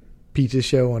little pizza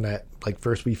show on that, like,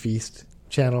 First We Feast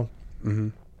channel. Mm-hmm.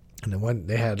 And then one,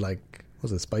 they had, like,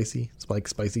 was it spicy? It's like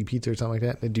spicy pizza or something like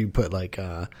that. They do put, like,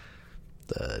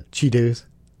 the Cheetos,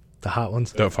 the hot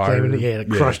ones. The fire- Flaming- Yeah, they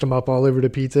yeah. crushed them up all over the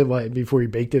pizza before he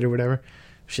baked it or whatever.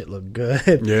 Shit looked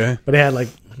good. Yeah. But they had, like,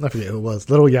 I forget who it was,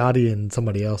 Little Yachty and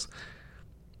somebody else.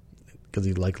 Because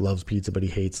he, like, loves pizza, but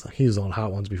he was on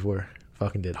Hot Ones before.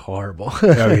 Fucking did horrible.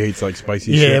 Oh, he hates like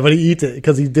spicy shit. Yeah, but he eats it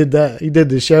because he did that. He did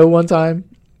the show one time,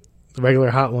 the regular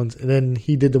Hot Ones, and then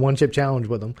he did the one chip challenge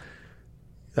with them.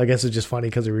 I guess it's just funny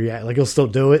because he react like he'll still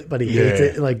do it, but he hates Yeah.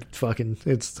 it. Like, fucking,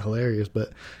 it's hilarious.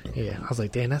 But yeah, I was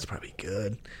like, damn, that's probably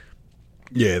good.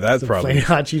 Yeah, that's Some probably. plain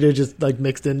hot Cheeto just like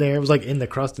mixed in there. It was like in the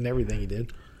crust and everything he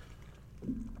did.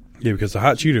 Yeah, because the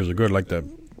hot Cheetos are good. Like the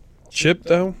chip,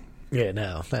 though, Yeah,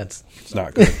 no, that's it's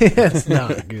not good. that's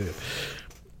not good.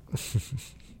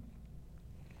 It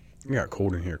got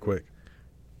cold in here quick.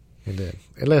 It did.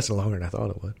 It lasted longer than I thought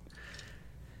it would.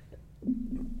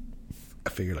 I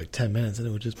figured like 10 minutes and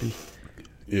it would just be.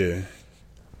 Yeah.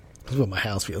 That's what my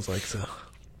house feels like. So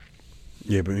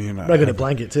Yeah, but you're not. I got a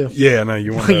blanket too. Yeah, no,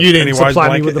 you want a You didn't Pennywise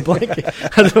supply me blanket? with the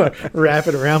blanket. I just want to wrap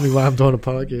it around me while I'm doing a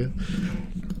podcast.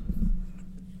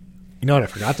 You know what? I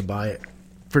forgot to buy it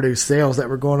for those sales that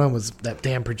were going on was that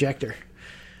damn projector.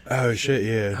 Oh shit,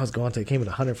 I yeah. was going to. It came with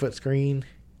a 100-foot screen.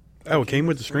 Oh, it came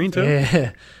with the screen too.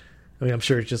 Yeah. I mean, I'm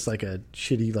sure it's just like a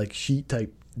shitty like sheet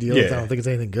type deal. Yeah. I don't think it's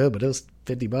anything good, but it was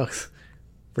 $50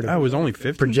 for the Oh, it was only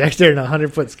 50. projector and a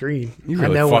 100-foot screen. You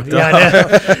really I know. fucked Yeah, up.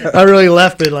 I know. I really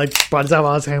left it like by the time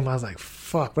I was home, I was like,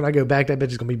 "Fuck!" When I go back, that bitch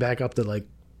is gonna be back up to like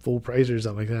full price or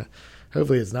something like that.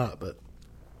 Hopefully, it's not, but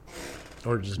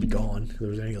or it'll just be gone. There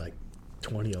was only like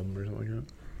 20 of them or something like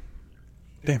that.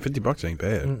 Damn, $50 ain't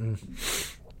bad.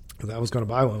 Because I was gonna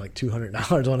buy one like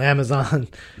 $200 on Amazon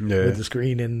Yeah, with the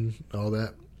screen and all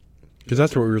that. because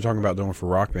that's what we were talking about doing for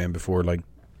Rock Band before, like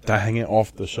to hang it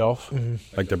off the shelf,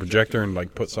 like the projector, and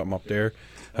like put something up there.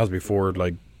 That was before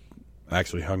like I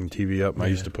actually hung the TV up. I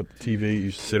used to put the TV,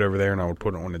 used to sit over there, and I would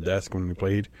put it on the desk when we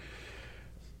played.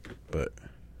 But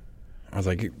I was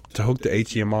like, to hook the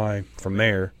HDMI from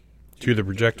there to the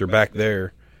projector back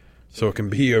there, so it can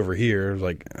be over here.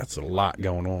 Like that's a lot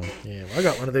going on. Yeah, well, I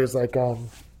got one of those like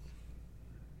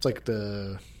it's like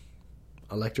the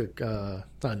electric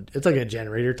it's like a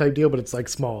generator type deal, but it's like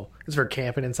small. It's for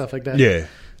camping and stuff like that. Yeah,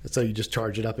 So you just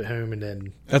charge it up at home and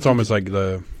then that's almost like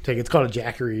the it's called a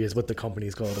Jackery is what the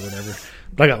company's called or whatever.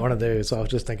 But I got one of those, so I was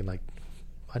just thinking like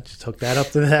I just hook that up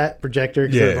to that projector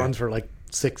because it runs for like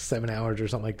 6-7 hours or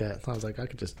something like that. So I was like, I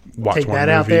could just watch take one that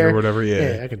out movie there or whatever.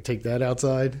 Yeah, I can take that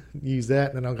outside, use that,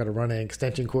 and then I don't got to run an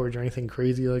extension cord or anything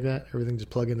crazy like that. Everything just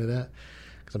plug into that.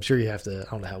 Because I'm sure you have to.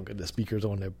 I don't know how good the speaker's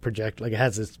on the projector. Like it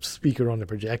has this speaker on the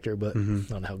projector, but I don't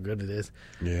know how good it is.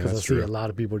 Yeah, Because I that's see true. a lot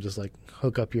of people just like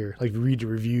hook up your like read the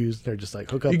reviews. They're just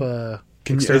like hook up a.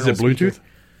 Is external it Bluetooth? speaker.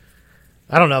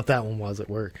 I don't know if that one was at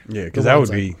work. Yeah, The because that ones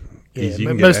would be Yeah, easy. You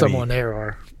can most get of them any- on there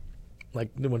are like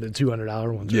one of the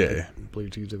 $200 ones. Yeah. Are like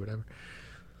Bluetooth or whatever.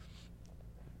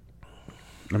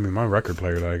 I mean, my record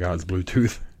player that I got is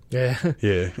Bluetooth. Yeah.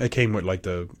 Yeah, it came with like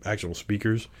the actual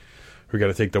speakers. We got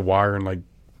to take the wire and like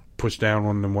push down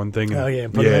on the one thing. And, Oh yeah.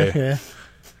 Put it in. Yeah.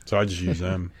 So I just use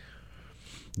them.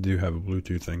 Do have a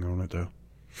Bluetooth thing on it though.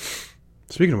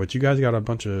 Speaking of which, you guys got a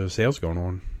bunch of sales going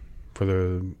on for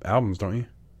the albums, don't you?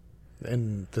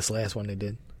 And this last one they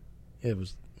did, it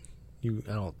was you.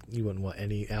 You wouldn't want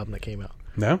any album that came out.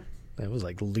 No, It was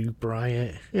like Luke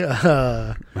Bryant.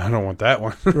 Yeah. I don't want that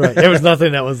one. Right. There was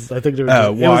nothing that was. I think there was.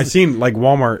 Well, it I was, seen like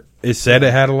Walmart. It said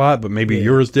it had a lot, but maybe yeah.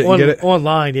 yours didn't get it.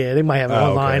 Online. Yeah, they might have it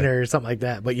Oh, online okay. or something like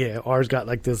that. But yeah, ours got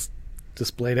like this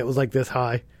display that was like this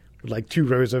high, with like 2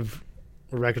 rows of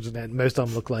records, and most of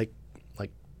them look like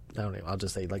I don't know. I'll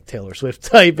just say like Taylor Swift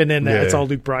type, and then that's Yeah. all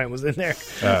Luke Bryant was in there.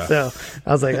 Ah. So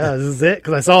I was like, oh, this is it,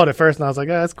 because I saw it at first, and I was like,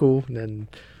 oh, that's cool. And then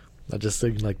I just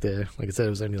think like I said, it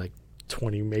was only like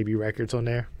 20 maybe records on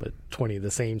there, but 20 of the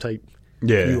same type,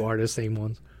 Yeah. few artists, same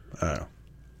ones. Oh.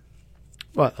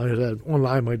 But like I said,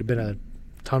 online might have been a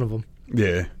ton of them.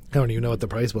 Yeah. I don't even know what the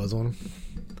price was on them.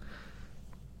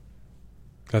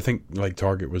 I think like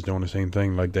Target was doing the same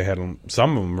thing. Like they had them.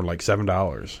 Some of them were like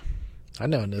 $7. I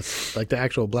know, in this like the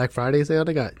actual Black Friday sale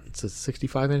they got, it's a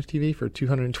 65-inch TV for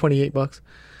 $228.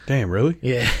 Damn, really?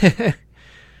 Yeah.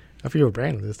 I forget what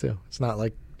brand it is too. It's not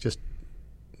like just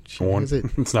On. Is it?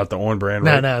 It's not the on brand,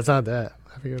 No, right? no, it's not that.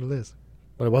 I forget what it is.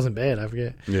 But it wasn't bad. I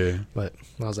forget. Yeah. But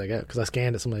I was like, yeah, because I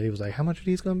scanned it. Somebody was like, how much are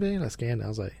these going to be? And I scanned it. I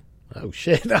was like, oh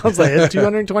shit. I was like, it's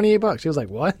 $228. She was like,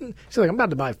 what? She's like, I'm about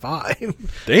to buy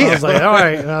 5. Damn. I was like, all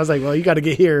right. And I was like, well, you got to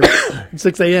get here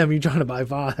 6 a.m. You trying to buy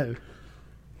 5?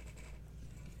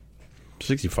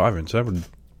 65-inch. That would.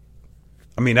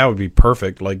 I mean, that would be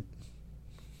perfect. Like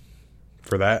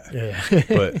for that. Yeah.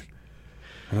 But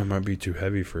that might be too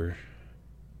heavy for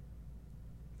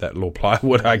that little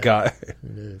plywood I got. It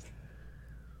is.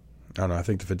 I don't know. I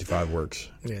think the 55 works.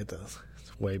 Yeah, it does.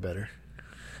 It's way better.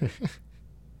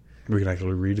 We can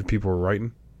actually read if people are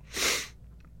writing.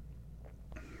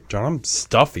 John, I'm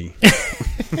stuffy.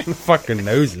 Fucking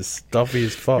nose is stuffy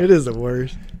as fuck. It is the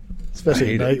worst. Especially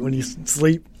hate at night it. when you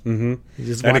sleep. Mm-hmm. You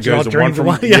just And watch it it all goes drain one to from-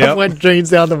 one. Yeah, yep. one drains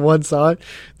down to one side.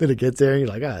 Then it gets there and you're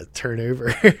like, turn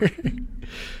over.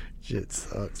 Shit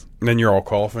sucks. And then you're all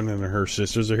coughing, and her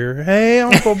sisters are here. Hey,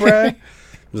 Uncle Brad.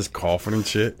 Just coughing and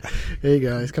shit. Hey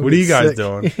guys, come What are get you guys sick.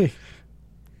 doing?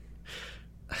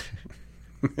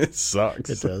 It sucks.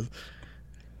 It does.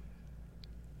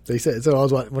 They said so. I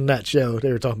was watching on that show.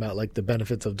 They were talking about like the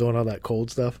benefits of doing all that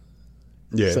cold stuff.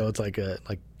 Yeah. So it's like I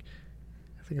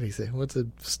think they say what's the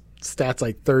stats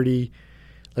like 30.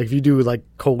 Like if you do like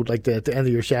cold, like at the end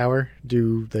of your shower,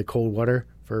 do the cold water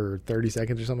for 30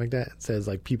 seconds or something like that. It says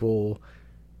like people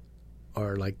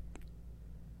are like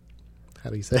how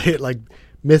do you say it? Like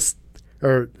miss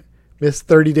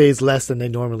 30 days less than they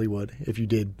normally would if you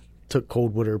took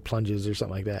cold water plunges or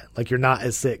something like that. Like you're not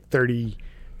as sick 30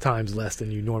 times less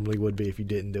than you normally would be if you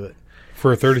didn't do it.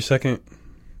 For a 30-second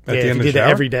at the end of the shower? If you did it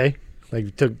every day, like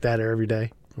you took that every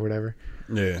day or whatever.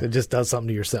 Yeah. It just does something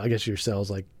to your cell. I guess your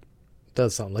cells like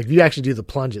does something. Like if you actually do the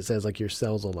plunge, it says like your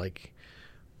cells will like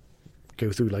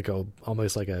go through like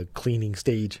almost like a cleaning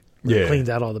stage. It cleans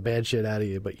out all the bad shit out of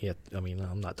you. But yeah, I mean,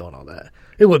 I'm not doing all that.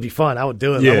 It would be fun. I would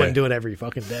do it. Yeah. I wouldn't do it every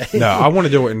fucking day. No, I want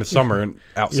to do it in the summer and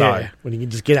outside. Yeah, when you can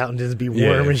just get out and just be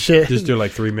warm and shit. Just do like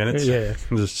 3 minutes. Yeah.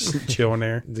 Just chill in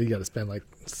there. You got to spend like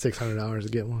 $600 to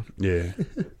get one. Yeah.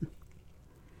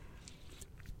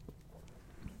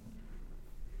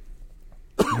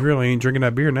 You really ain't drinking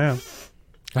that beer now.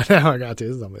 I know, I got to.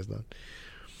 This is almost done.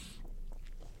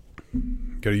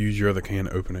 Got to use your other can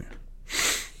to open it.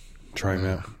 Try them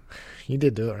out. You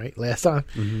did do it, right? Last time?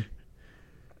 Mm-hmm.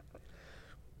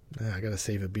 I got to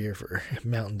save a beer for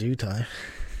Mountain Dew time.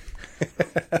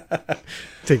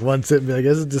 Take one sip and be like,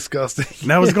 this is disgusting.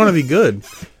 Now it's going to be good.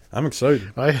 I'm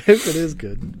excited. I hope it is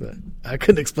good, but I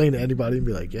couldn't explain to anybody and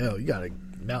be like, yo, you got a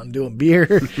Mountain Dew and beer?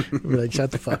 Be like,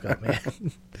 shut the fuck up, man.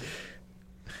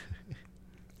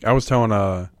 I was telling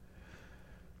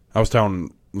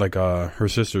like her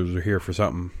sisters were here for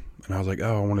something, and I was like,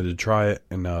 oh, I wanted to try it,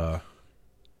 and I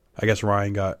guess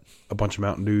Ryan got a bunch of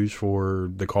Mountain Dews for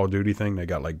the Call of Duty thing. They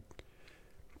got like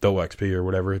double XP or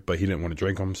whatever, but he didn't want to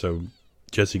drink them, so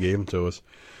Jesse gave them to us.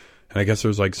 And I guess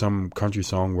there's like some country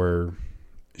song where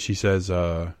she says,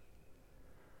 fuck,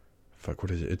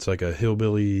 what is it? It's like a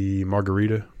hillbilly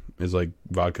margarita is like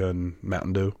vodka and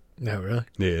Mountain Dew. No, really?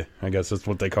 Yeah, I guess that's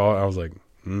what they call it. I was like,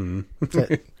 you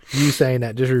saying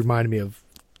that just reminded me of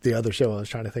the other show I was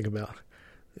trying to think about.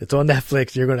 It's on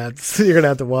Netflix. You're gonna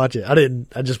have to watch it.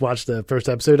 I just watched the first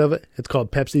episode of it. It's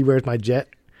called Pepsi, Where's My Jet?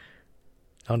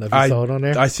 I don't know if you saw it on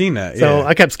there. I seen that. So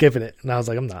I kept skipping it, and I was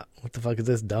like, what the fuck is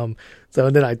this dumb? So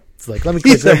and then I was like, let me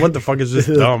click. He said, what the fuck is this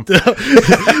dumb? So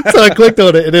I clicked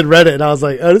on it and then read it, and I was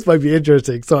like, oh, this might be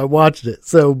interesting. So I watched it.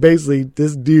 So basically,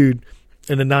 this dude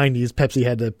in the 90s, Pepsi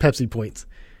had the Pepsi points.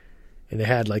 And they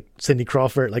had like Cindy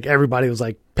Crawford, like everybody was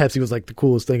like, Pepsi was like the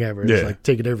coolest thing ever. It was like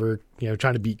taking over,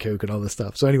 trying to beat Coke and all this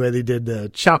stuff. So anyway, they did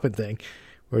the shopping thing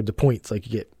where the points, like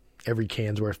you get every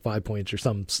can's worth 5 points or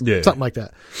something like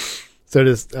that. So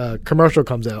this commercial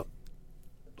comes out,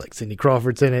 like Cindy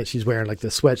Crawford's in it. She's wearing like the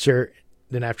sweatshirt.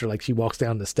 Then after like she walks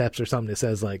down the steps or something, it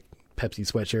says like Pepsi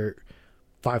sweatshirt,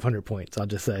 500 points, I'll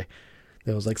just say.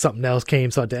 There was like something else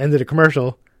came. So at the end of the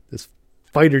commercial, this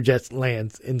fighter jet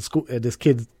lands in school. This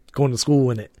kid's going to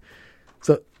school in it.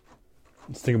 So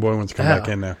Stinky Boy wants to come back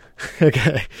in now.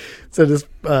 Okay. So this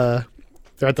they're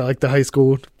at the high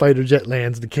school, fighter jet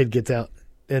lands, the kid gets out,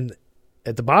 and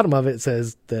at the bottom of it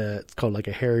says that it's called like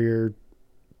a Harrier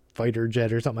fighter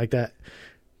jet or something like that.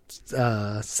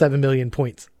 7 million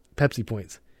points, Pepsi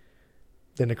points.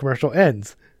 Then the commercial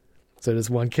ends. So this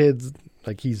one kid's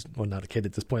like, he's not a kid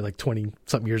at this point, like 20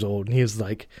 something years old, and he was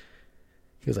like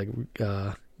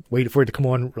waited for it to come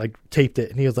on, like taped it,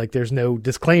 and he was like, there's no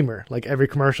disclaimer, like every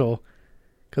commercial,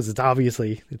 because it's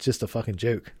just a fucking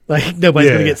joke, like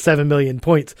nobody's gonna get 7 million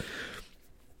points.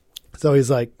 So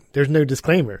he's like, there's no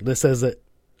disclaimer that says that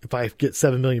if I get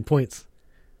 7 million points,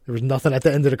 there was nothing at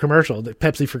the end of the commercial, that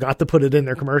Pepsi forgot to put it in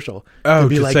their commercial to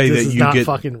be like, this is not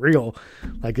fucking real,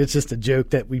 like it's just a joke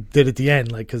that we did at the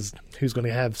end, like, because who's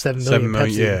gonna have 7 million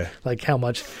Pepsi, like how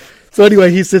much? So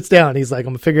anyway, he sits down, he's like,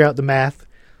 I'm gonna figure out the math.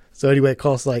 So anyway, it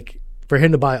costs like, for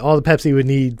him to buy all the Pepsi would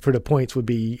need for the points would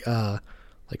be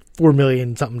like $4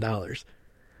 million something.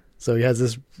 So he has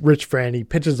this rich friend. He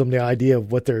pitches him the idea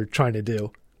of what they're trying to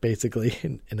do, basically,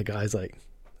 and the guy's like,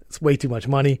 it's way too much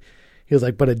money. He was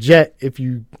like, but a jet, if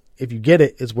you get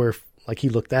it, is worth, like, he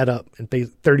looked that up and pays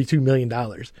 $32 million.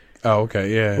 Oh,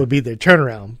 okay, yeah. Would be their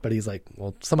turnaround. But he's like,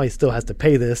 well, somebody still has to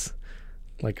pay this.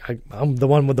 Like, I'm the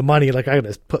one with the money. Like, I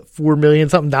gotta put $4 million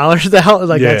something out.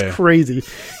 Like, that's crazy.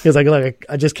 He was like,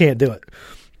 I just can't do it.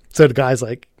 So the guy's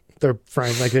like, they're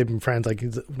friends. Like, they've been friends. Like,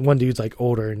 one dude's like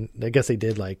older, and I guess they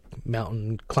did like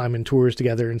mountain climbing tours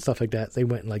together and stuff like that. They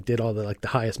went and like did all the like the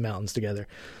highest mountains together.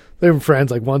 They've been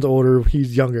friends. Like, one's older,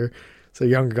 he's younger. So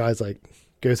the younger guy's like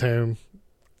goes home,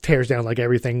 tears down like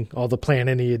everything, all the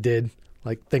planning he did,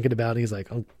 like thinking about it. He's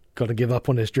like, I'm gonna give up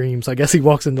on his dreams. So I guess he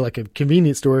walks into like a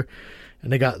convenience store.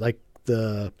 And they got like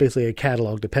basically a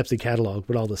catalog, the Pepsi catalog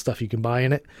with all the stuff you can buy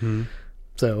in it. Mm-hmm.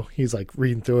 So he's like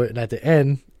reading through it. And at the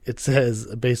end, it says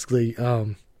basically,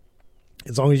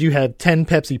 as long as you have 10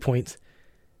 Pepsi points,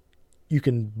 you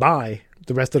can buy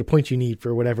the rest of the points you need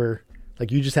for whatever.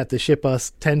 Like, you just have to ship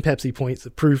us 10 Pepsi points,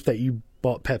 proof that you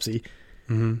bought Pepsi.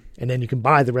 and then you can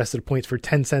buy the rest of the points for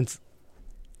 10 cents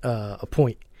a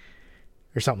point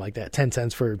or something like that. 10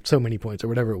 cents for so many points or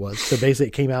whatever it was. So basically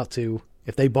it came out to,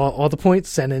 if they bought all the points,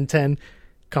 send in 10,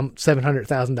 come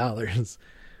 $700,000.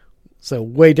 So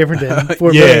way different than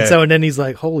 $4 million. So, and then he's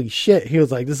like, holy shit. He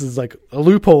was like, this is like a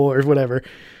loophole or whatever.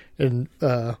 And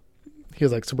he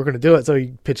was like, so we're going to do it. So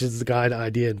he pitches the guy the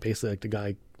idea, and basically like the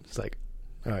guy is like,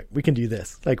 all right, we can do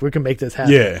this. Like, we can make this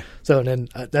happen. Yeah. So, and then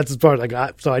that's as far as I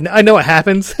got. So I know it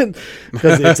happens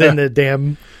because it's in the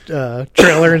damn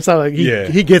trailer and stuff. Like,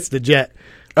 he gets the jet.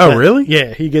 Oh, but, really?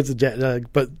 Yeah, he gets the jet.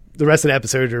 But the rest of the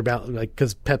episodes are about, like,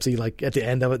 because Pepsi, like, at the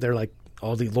end of it, they're like,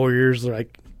 all the lawyers are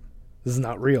like, this is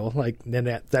not real. Like, then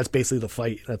that's basically the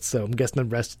fight. So I'm guessing the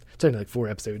rest, it's only like 4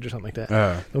 episodes or something like that.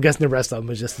 I'm guessing the rest of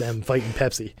them is just them fighting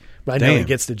Pepsi. But I know he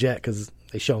gets the jet because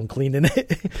they show him cleaning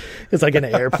it. It's like in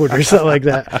an airport or something like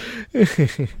that.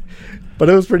 But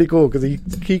it was pretty cool because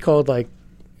he called, like,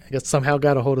 I guess somehow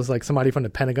got a hold of like somebody from the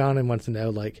Pentagon and wanted to know,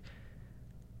 like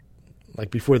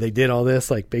before they did all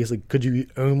this, like, basically, could you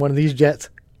own one of these jets?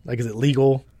 Like, is it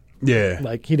legal? Yeah.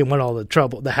 Like, he didn't want all the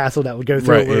trouble, the hassle that would go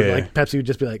through. Like, Pepsi would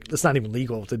just be like, it's not even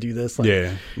legal to do this.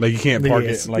 Like, Like, you can't park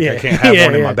it. Like, I can't have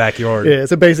one in my backyard. Yeah,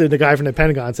 so basically the guy from the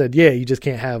Pentagon said, you just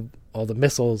can't have all the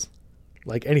missiles.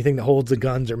 Like, anything that holds the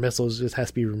guns or missiles just has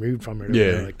to be removed from it or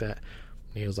whatever like that.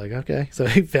 And he was like, okay. So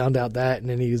he found out that, and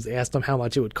then he asked him how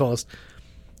much it would cost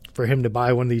for him to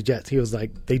buy one of these jets. He was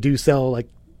like, they do sell, like,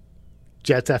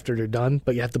 jets after they're done,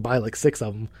 but you have to buy, like, 6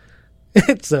 of them.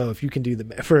 So if you can do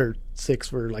for 6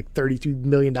 for like $32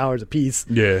 million a piece,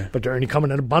 but they're only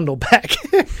coming in a bundle pack.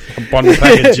 A bundle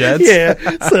pack of jets.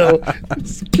 So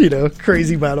it's,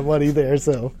 crazy amount of money there.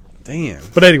 So damn.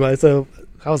 But anyway, so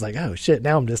I was like, oh shit,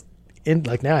 now I'm just in,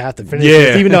 like, now I have to finish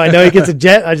this. Even though I know he gets a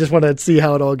jet, I just want to see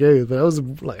how it all goes. But I was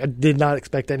like, I did not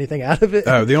expect anything out of it.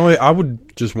 Oh, I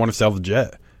would just want to sell the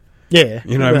jet. Yeah,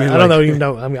 you know what I mean. I don't know, even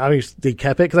though they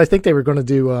kept it because I think they were going to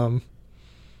do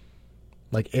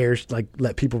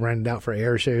let people rent it out for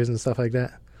air shows and stuff like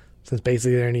that. Since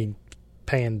basically they're only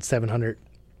paying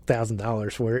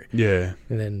 $700,000 for it. Yeah.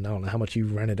 And then I don't know how much you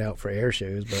rent it out for air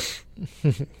shows, but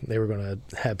they were going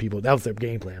to have people. That was their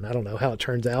game plan. I don't know how it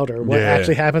turns out or what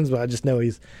actually happens, but I just know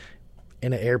he's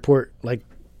in an airport, like,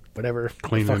 whatever.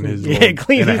 Cleaning his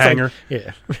cleaning in a hanger.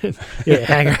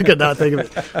 Hanger. I could not think of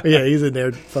it. But yeah, he's in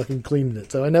there fucking cleaning it.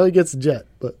 So I know he gets a jet,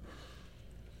 but.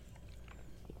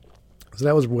 So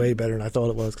that was way better than I thought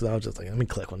it was because I was just like, let me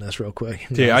click on this real quick.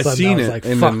 And I seen it. Like,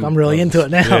 fuck, I'm really into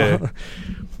it now. Yeah.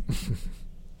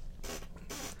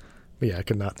 But yeah, I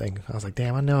could not think. I was like,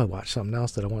 damn, I know I watched something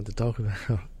else that I wanted to talk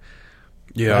about.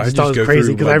 Yeah, I just thought it was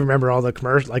crazy because I remember all the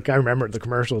commercials. Like, I remember the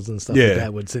commercials and stuff like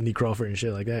that with Cindy Crawford and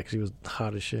shit like that because she was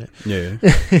hot as shit. Yeah.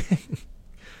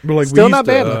 But like, still not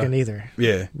bad looking either.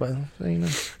 Yeah. But, you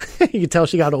can tell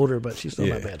she got older, but she's still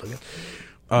not bad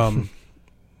looking.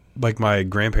 Like, my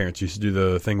grandparents used to do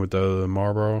the thing with the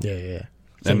Marlboro. Yeah.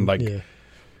 And, like,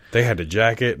 they had a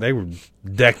jacket. They were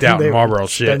decked out in Marlboro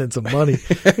shit. Spending some money.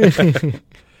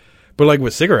 But, like,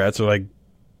 with cigarettes, like,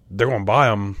 they're going to buy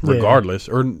them regardless.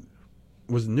 Or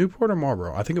was it Newport or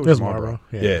Marlboro? I think it was Marlboro.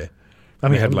 Yeah. I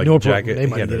mean, had, like, Newport, jacket. they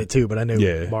might have did it too, but I know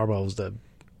Marlboro was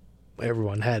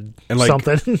everyone had and, like,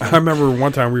 something. I remember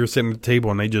one time we were sitting at the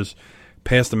table and they just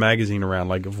passed the magazine around,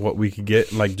 like, of what we could get,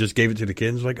 and, like, just gave it to the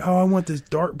kids. Like, oh, I want this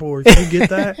dartboard. Can you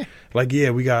get that? Like, yeah,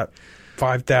 we got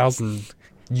 5,000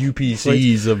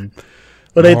 UPCs of.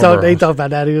 Well, they talked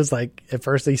about that. He was like, at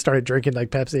first he started drinking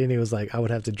like Pepsi, and he was like, I would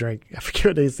have to drink, I forget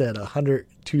what they said,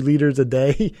 102 liters a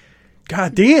day.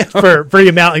 God damn. For the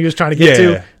amount he was trying to get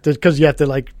to, because you have to,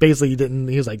 like, basically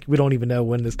he was like, we don't even know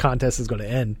when this contest is going to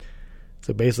end.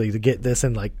 So basically to get this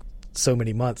in, like, so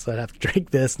many months, I'd have to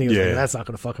drink this. And he was like, that's not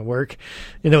going to fucking work.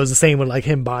 You know, it was the same with, like,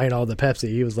 him buying all the Pepsi.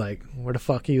 He was like, where the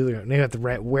fuck he was going? They have to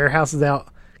rent warehouses out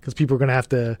because people are going to have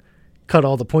to cut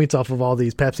all the points off of all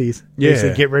these Pepsis.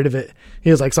 To get rid of it.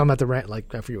 He was like, so I'm at the rent,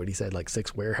 like, I forget what he said, like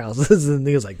 6 warehouses. And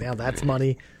he was like, now that's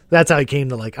money. That's how he came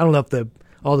to, like, I don't know if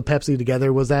all the Pepsi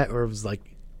together was that, or it was like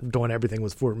doing everything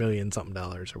was $4 million something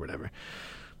or whatever.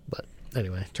 But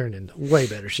anyway, turned into a way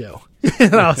better show.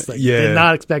 And I was like, did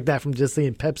not expect that from just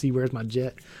seeing Pepsi. Where's my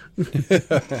jet?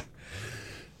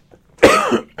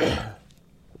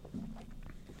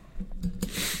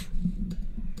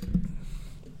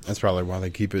 That's probably why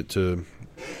they keep it to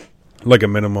like a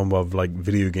minimum of, like,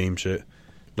 video game shit.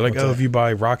 They're like, if you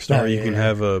buy Rockstar, you can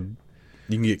have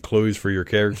you can get clothes for your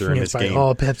character in this game.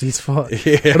 All Pepsi's fault. But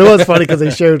it was funny because they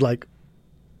showed, like,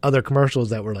 other commercials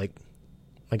that were like,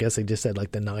 I guess they just said,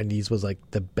 like, the 90s was, like,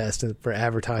 the best for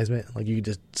advertisement. Like, you could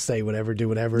just say whatever, do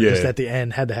whatever. Just at the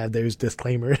end had to have those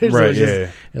disclaimers. Right, It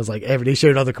was like they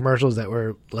showed other commercials that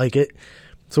were like it.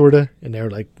 sorta. And they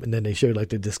were like, and then they showed like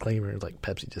the disclaimer, like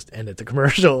Pepsi just ended the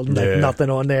commercial, and, like nothing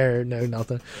on there, no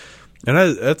nothing. And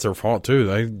that's their fault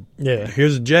too.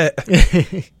 Here's a jet.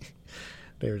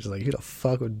 They were just like, who the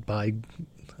fuck would buy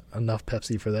enough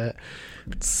Pepsi for that?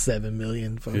 7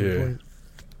 million fucking points.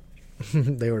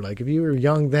 They were like, if you were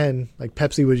young then, like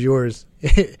Pepsi was yours.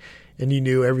 And you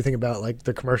knew everything about like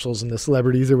the commercials and the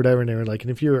celebrities or whatever. And they were like, and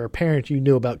if you were a parent, you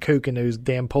knew about Coke and those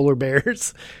damn polar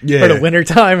bears for the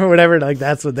wintertime or whatever. Like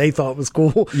that's what they thought was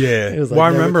cool. Yeah. It was like, well,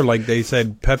 I remember like they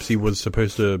said Pepsi was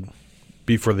supposed to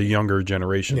be for the younger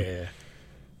generation. Yeah.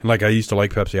 And like I used to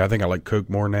like Pepsi. I think I like Coke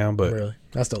more now, but really,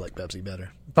 I still like Pepsi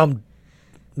better. If I'm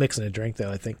mixing a drink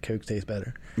though, I think Coke tastes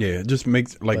better. Yeah, it just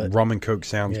makes like rum and Coke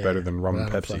sounds better than rum and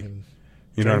Pepsi.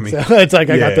 You know what I mean? So it's like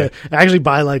I actually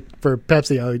buy like for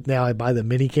Pepsi now I buy the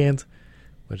mini cans,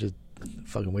 which is a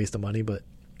fucking waste of money, but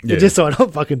just so I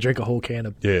don't fucking drink a whole can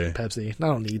of Pepsi. And I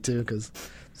don't need to because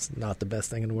it's not the best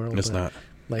thing in the world. It's not.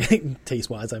 Like taste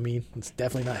wise, I mean, it's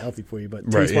definitely not healthy for you,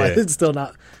 but taste wise, it's still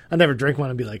not. I never drink one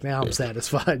and be like, now I'm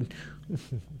satisfied.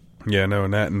 Yeah, no,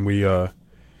 and we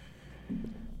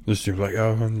just do like,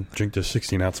 oh, I'm drink this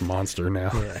 16-ounce Monster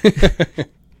now. Yeah.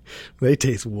 They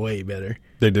taste way better.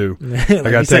 They do. Like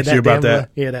I got to text you about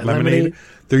that. That lemonade.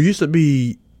 There used to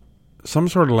be some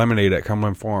sort of lemonade at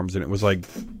Cumberland Farms, and it was like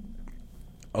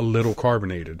a little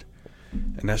carbonated,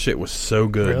 and that shit was so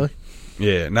good. Really?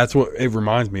 Yeah, and that's what it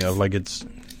reminds me of. Like it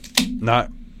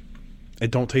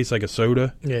don't taste like a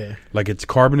soda. Yeah. Like it's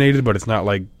carbonated, but it's not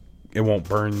like it won't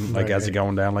burn like as it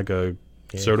going down like a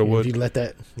soda would. If you let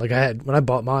that, like I had when I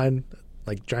bought mine,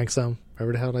 like drank some.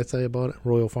 Whatever the hell did I say I bought it?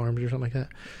 Royal Farms or something like that.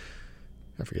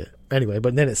 I forget. Anyway,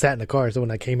 but then it sat in the car, so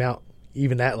when I came out,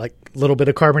 even that like little bit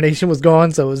of carbonation was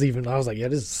gone. So it was even. I was like, yeah,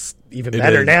 this is even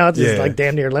better now. It's just like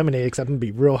damn near lemonade, except I'm gonna be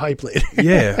real hype later.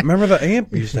 Yeah, remember the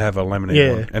Amp used to have a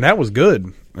lemonade one, and that was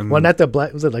good. And wasn't that the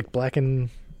black? Was it like black and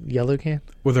yellow can?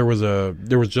 Well, there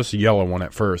was just a yellow one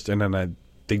at first, and then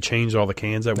they changed all the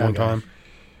cans at one time.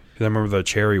 Because I remember the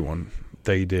cherry one.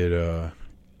 They did.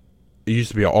 It used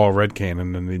to be an all red can,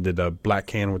 and then they did a black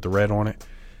can with the red on it.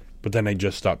 But then they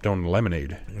just stopped doing the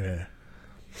lemonade. Yeah.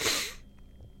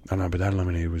 I know, but that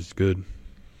lemonade was good.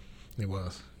 It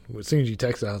was. As soon as you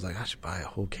texted, I was like, I should buy a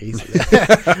whole case of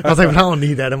that. I was like, but I don't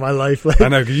need that in my life. Like, I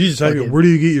know, because you just tell me, where do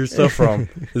you get your stuff from?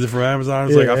 Is it from Amazon?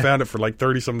 It's like, I found it for like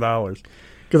 $30-some.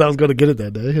 Because I was going to get it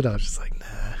that day, and I was just like, nah.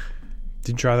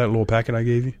 Did you try that little packet I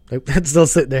gave you? Nope, it's still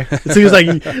sitting there. As soon as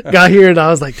I got here, and I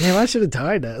was like, damn, I should have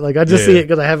tried that. Like, I just see it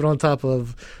because I have it on top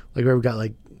of, like, where we got,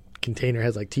 like, container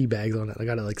has, like, tea bags on it. I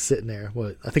got it, like, sitting there.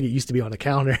 What I think it used to be on the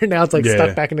counter. Now it's, like,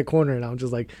 stuck back in the corner, and I'm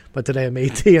just like, but today I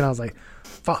made tea, and I was like,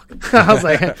 fuck. I was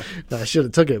like, I should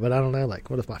have took it, but I don't know.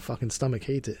 Like, what if my fucking stomach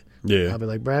hates it? Yeah. I'll be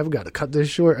like, Brad, we got to cut this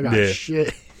short. I got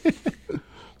shit.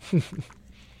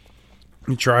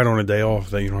 You try it on a day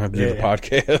off that you don't have to do the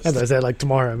podcast. As I said, like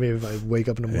tomorrow, maybe if I wake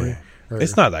up in the morning. Or,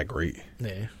 it's not that great.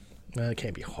 Yeah. Well, it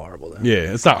can't be horrible, though.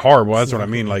 Yeah, it's not horrible. That's what I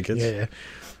mean. Like, it's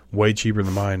way cheaper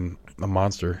than mine, a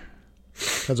Monster.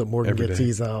 That's what Morgan gets.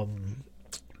 These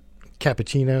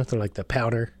cappuccino. So, like, the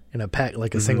powder in a pack,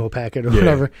 like a single packet or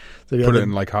whatever. So put it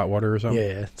in, like, hot water or something?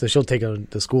 Yeah. So she'll take it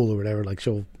to school or whatever. Like,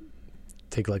 she'll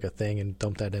take, like, a thing and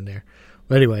dump that in there.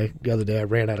 But anyway, the other day I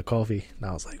ran out of coffee, and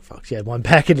I was like, fuck, she had one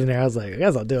packet in there. I was like, I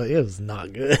guess I'll do it. It was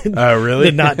not good. Oh, really?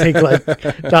 Did not take, like,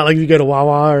 not like you go to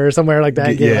Wawa or somewhere like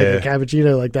that, get like a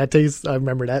cappuccino, like that taste. I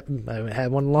remember that. I haven't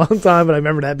had one in a long time, but I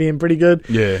remember that being pretty good.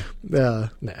 Yeah.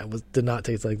 Did not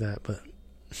taste like that, but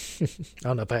I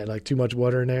don't know if I had, like, too much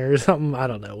water in there or something. I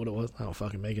don't know what it was. I don't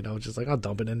fucking make it. I was just like, I'll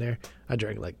dump it in there. I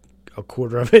drank, like, a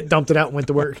quarter of it, dumped it out, and went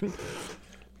to work.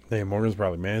 Damn, Morgan's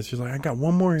probably mad. She's like, I got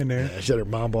one more in there. Yeah, she had her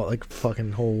mom bought like a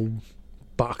fucking whole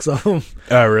box of them.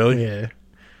 Oh, really? Yeah.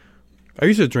 I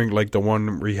used to drink like the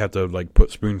one where you have to like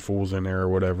put spoonfuls in there or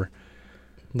whatever.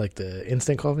 Like the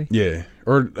instant coffee? Yeah.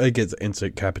 Or like it's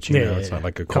instant cappuccino. Yeah, it's not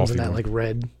like a coffee. Comes in that one. like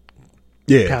red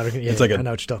powder. Yeah, it's like I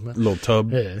know what you're talking about. Little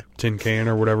tub, tin can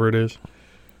or whatever it is.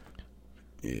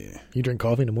 Yeah. You drink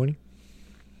coffee in the morning?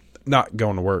 Not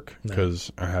going to work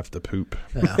because I have to poop.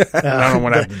 I don't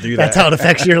want to have to do that. That's how it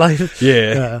affects your life.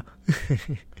 Yeah.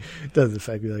 It doesn't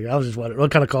affect me. Like, I was just wondering, what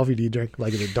kind of coffee do you drink?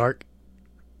 Like, is it dark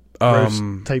roast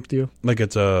type deal? Like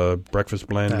it's a breakfast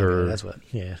blend or that's what.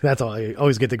 Yeah, that's all. I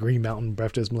always get the Green Mountain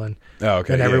breakfast blend. Oh,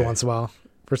 okay. And every once in a while,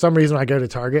 for some reason, when I go to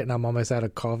Target and I'm almost out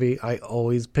of coffee, I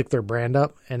always pick their brand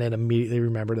up and then immediately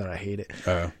remember that I hate it.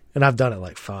 Oh. And I've done it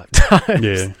like 5 times.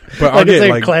 Yeah. But like it's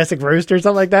like a classic roast or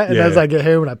something like that. And as I get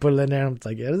home and I put it in there, I'm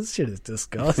like, yeah, this shit is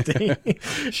disgusting.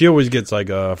 She always gets like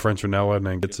a French vanilla and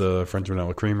then gets a French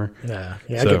vanilla creamer. Yeah.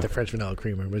 I get the French vanilla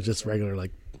creamer, but just regular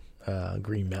like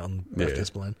Green Mountain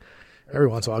breakfast blend. Every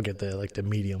once in a while, I'll get the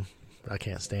medium. I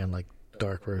can't stand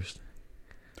dark roast.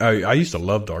 I used to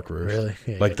love dark roast. Really?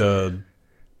 Yeah, like the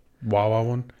Wawa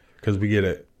one, because we get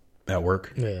it at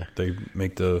work. Yeah. They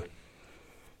make the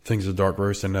things of dark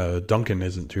roast, and Dunkin'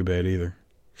 isn't too bad either.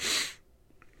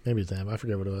 Maybe it's them. I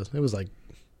forget what it was. It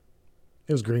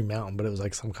was Green Mountain, but it was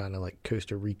some kind of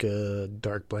Costa Rica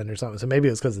dark blend or something. So maybe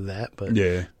it was because of that. But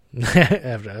yeah,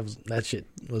 after that shit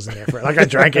was in there for I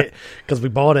drank it because we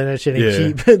bought it and that shit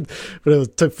ain't cheap, but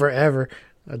it took forever.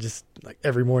 I just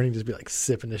every morning just be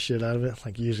sipping the shit out of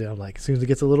it. Usually I'm as soon as it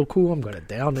gets a little cool, I'm gonna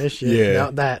down this shit. Yeah.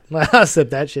 Down that. I sip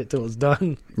that shit till it's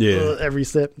done. Yeah. Every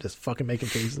sip, just fucking making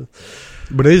faces.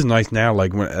 But it is nice now,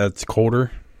 when it's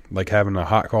colder, having a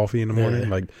hot coffee in the morning.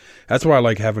 Yeah. That's why I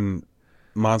like having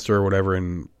Monster or whatever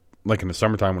in the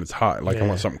summertime when it's hot. I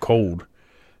want something cold.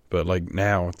 But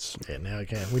now it's now I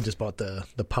can. We just bought the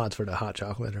pods for the hot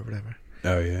chocolate or whatever.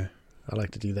 Oh yeah. I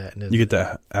like to do that. And you get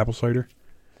that apple cider?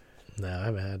 No, I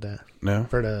haven't had that. No?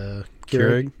 For the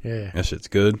Keurig? Yeah. That shit's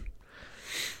good.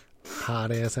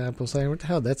 Hot ass apple cider. What the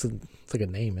hell? It's like a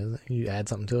name, isn't it? You add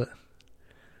something to it?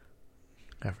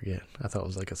 I forget. I thought it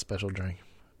was a special drink.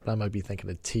 But I might be thinking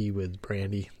of tea with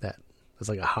brandy. That's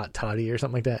a hot toddy or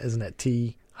something like that. Isn't that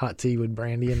tea? Hot tea with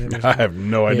brandy in it? I have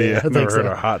no idea. Yeah, I've never heard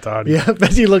of hot toddy. Yeah,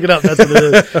 bet you look it up. That's what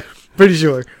it is. Pretty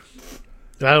sure.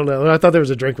 I don't know. I thought there was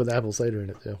a drink with apple cider in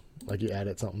it too. You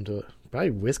added something to it.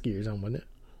 Probably whiskey or something, wasn't it?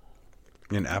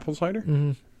 In apple cider?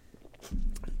 Mm-hmm.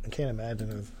 I can't imagine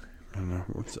it. I don't know.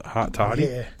 What's a hot toddy?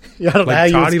 Yeah. I don't know how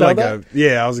you toddy, would spell that.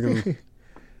 yeah, I was going to...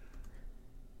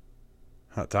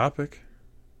 Hot Topic?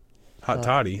 Hot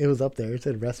toddy? It was up there. It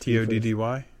said recipe. Toddy?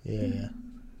 Yeah.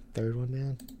 Third one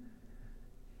down.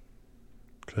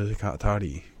 Classic hot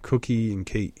toddy. Cookie and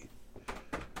Kate.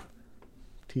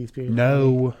 Teaspoon.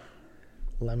 No.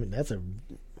 Lemon. That's a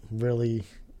really...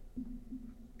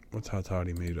 What's hot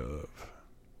toddy made of?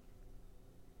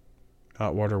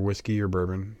 Hot water, whiskey, or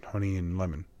bourbon, honey, and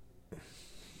lemon.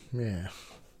 Yeah.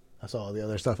 I saw all the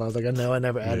other stuff. I was I know I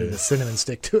never added a cinnamon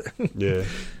stick to it. Yeah.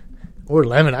 Or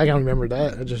lemon. I can't remember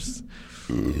that.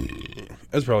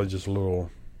 That's probably just a little...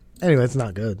 Anyway, it's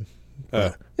not good.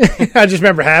 I just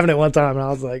remember having it one time, and I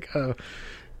was oh.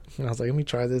 And I was let me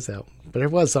try this out. But there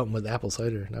was something with apple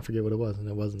cider, and I forget what it was, and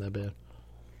it wasn't that bad.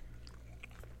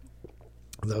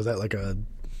 I was at a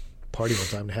party one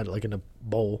time. They had it in a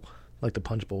bowl, the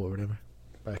punch bowl or whatever.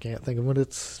 But I can't think of what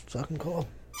it's fucking called.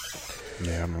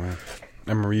 Yeah, I don't know. I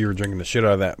remember you were drinking the shit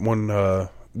out of that one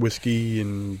whiskey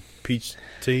and peach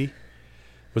tea.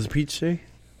 Was it peach tea?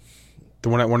 The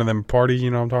one at one of them parties,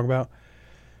 you know what I'm talking about?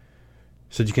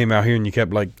 Said you came out here and you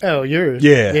kept Oh, yours?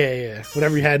 Yeah. Yeah.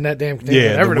 Whatever you had in that damn container.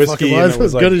 Yeah, whatever the whiskey fuck it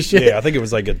was good as shit. Yeah, I think it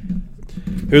was it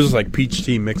was just peach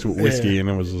tea mixed with whiskey, and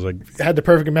it was just It had the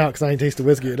perfect amount because I didn't taste the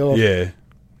whiskey at all. Yeah.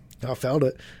 I felt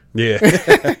it. Yeah.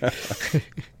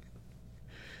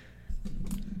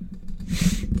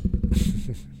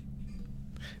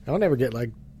 I don't ever get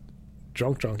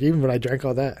drunk. Even when I drank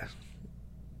all that,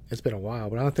 it's been a while.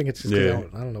 But I don't think it's just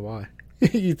 'cause I don't know why.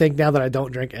 You think now that I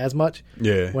don't drink as much,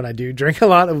 when I do drink a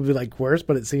lot, it would be worse.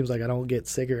 But it seems I don't get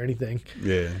sick or anything.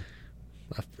 Yeah,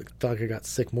 I thought I got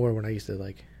sick more when I used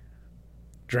to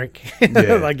drink,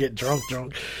 Yeah. get drunk.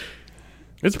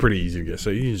 it's pretty easy to get. So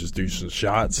you can just do some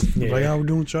shots. Yeah. Oh, we're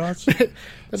doing shots. Now-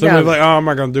 Somebody's oh, I'm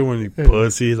not gonna do any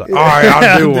pussies. All right,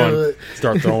 I'll do one. it.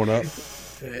 Start throwing up.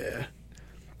 Yeah.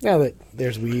 Now that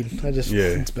there's weed,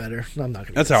 it's better. I'm not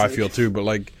gonna. That's get how I sick. feel too. But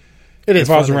It is. if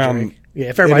I was fun to around- drink.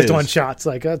 If everybody's it doing is. shots,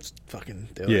 let's fucking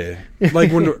do it. yeah,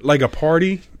 when a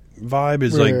party vibe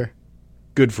is Where-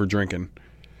 good for drinking.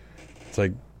 It's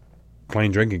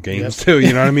playing drinking games Yep. too.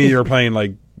 You know what I mean? You're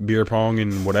playing beer pong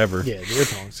and whatever. Yeah, beer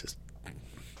pong's just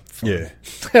fun. Yeah.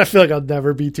 I feel I'll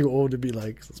never be too old to be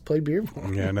let's play beer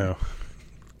pong. Yeah, I know.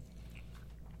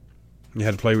 You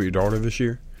had to play with your daughter this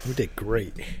year? We did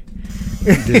great.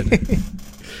 You did.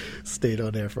 Stayed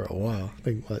on there for a while. I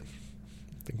think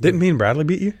Didn't me and Bradley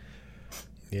beat you?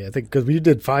 Yeah, I think because we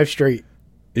did 5 straight.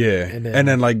 Yeah. And And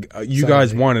then then, you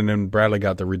guys won, and then Bradley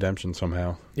got the redemption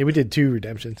somehow. Yeah, we did 2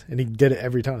 redemptions, and he did it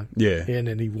every time. Yeah. And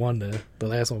then he won the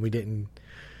last one. We didn't,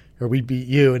 or we beat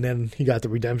you, and then he got the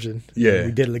redemption. Yeah. And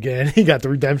we did it again. He got the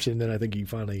redemption. Then I think he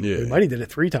finally. Yeah. We might have did it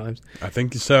 3 times. I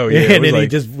think so, yeah. And It then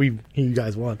was you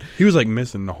guys won. he was,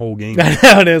 missing the whole game.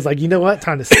 And it was you know what?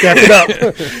 Time to step it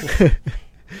up.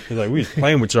 He's we was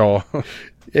playing with y'all.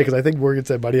 Yeah, because I think Morgan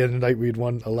said by the end of the night we had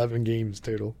won 11 games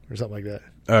total or something like that.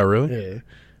 Oh, really? Yeah.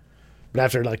 But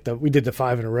after we did the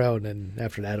 5 in a row, and then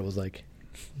after that it was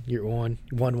you won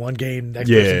 1 game, next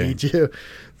person beat you.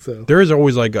 So There is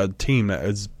always, a team that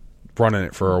is running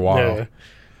it for a while.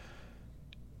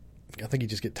 yeah. I think you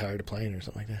just get tired of playing or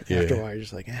something like that. Yeah. After a while, you're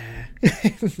just like,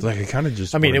 It's like I kind of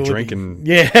just drink and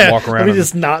yeah, walk around. Let me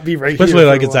just not be right especially here.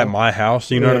 like it's at my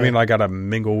house. You know what I Yeah. mean? Like, I got to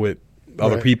mingle with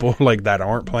other Right. people like that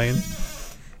aren't playing.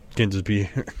 Can't just be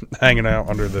hanging out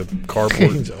under the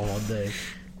carport all day.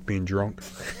 being drunk.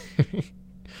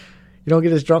 You don't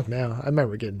get as drunk now. I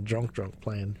remember getting drunk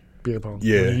playing beer pong.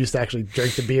 Yeah. When you used to actually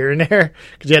drink the beer in there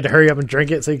because you had to hurry up and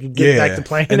drink it so you could get back to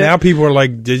playing. And it. now people are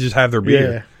like, they just have their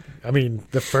beer. Yeah. I mean,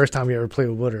 the first time you ever played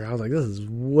with Woodard, I was like, this is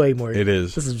way more. It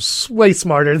is. This is way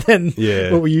smarter than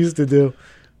what we used to do.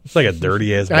 It's like a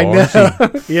dirty ass ball. I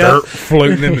know. See Yeah. dirt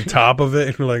floating in the top of it.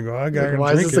 And you're like, I got to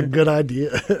Why drink is this a it. good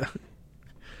idea?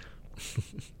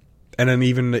 And then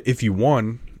even if you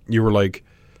won, you were like,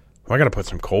 well, I got to put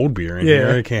some cold beer in here.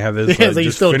 I can't have this. Yeah, so you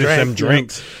just still finish drank, them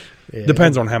drinks. Yeah.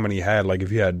 Depends on how many you had. Like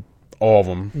if you had all of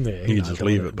them, Yeah, you you're could not just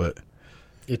doing leave it. it. But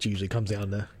It usually comes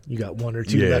down to you got one or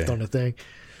two Yeah. left on the thing.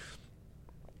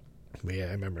 But yeah,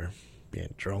 I remember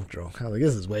being drunk. I was like,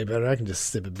 this is way better. I can just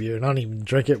sip a beer and I don't even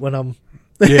drink it when I'm.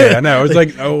 yeah, I know. It's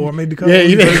like, oh, I made the cup. Yeah,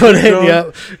 you make one in.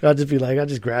 Yeah, I'll just be like, I'll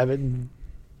just grab it and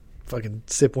fucking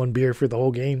sip one beer for the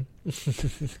whole game,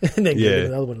 and then get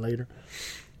another one later.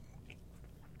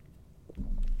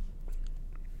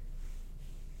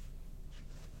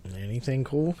 Anything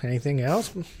cool? Anything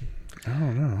else? I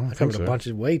don't know. I covered a bunch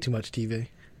of way too much TV.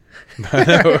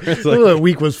 It's like, The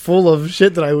week was full of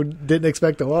shit that I didn't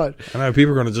expect to watch. I know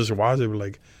people are going to just watch it. But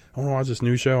like, I want to watch this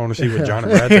new show. I want to see what John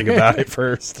and Brad think about it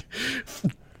first.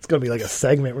 It's gonna be like a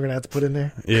segment we're gonna have to put in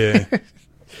there. Yeah.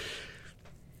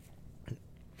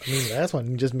 I mean, last one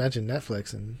you just mentioned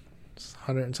Netflix and it's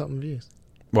 100 and something views.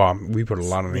 Well, we put a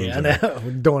lot of names Yeah, I in there. know.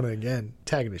 We're doing it again,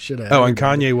 tagging the shit out. Oh, of and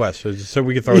everybody. Kanye West. So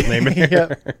we can throw his name in here.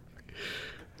 Yep.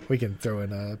 We can throw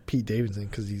in Pete Davidson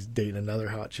because he's dating another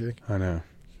hot chick. I know.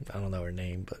 I don't know her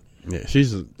name, but Yeah,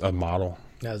 she's a model.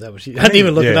 no, that was she. I didn't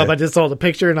even look it Yeah. up. I just saw the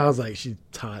picture and I was like, she's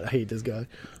hot. I hate this guy.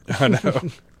 I know.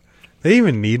 They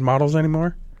even need models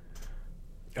anymore?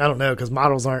 I don't know because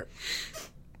models aren't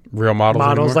Real models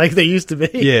anymore? like they used to be.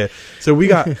 Yeah. So we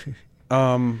got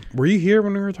were you here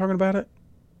when we were talking about it?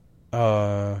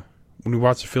 When we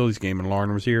watched the Phillies game and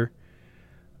Lauren was here.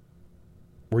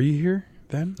 Were you here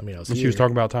then? I mean, I was when she here. was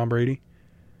talking about Tom Brady?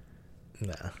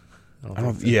 Nah. I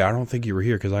don't think you were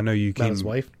here because I know you About came. his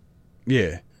wife?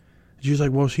 Yeah. She was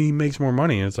like, well, she makes more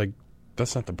money. And it's like,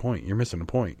 that's not the point. You're missing the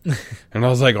point. And I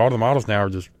was like, all the models now are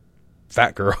just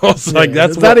fat girls. Like, Yeah,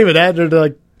 that's it's not even that. They're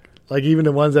like even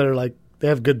the ones that are like, they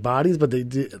have good bodies, but they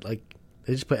do like,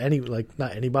 they just put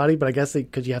not anybody, but I guess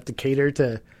because you have to cater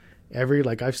to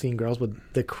like I've seen girls with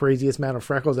the craziest amount of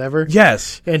freckles ever.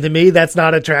 Yes. And to me, that's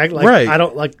not attractive. Like, Right. I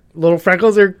don't like little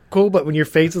freckles are cool, but when your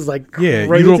face is like Yeah, you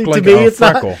crazy, look like to me, a it's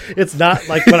freckle. not. It's not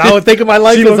like what I would think of my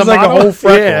life She as looks a like a model. whole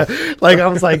freckle. Yeah, like I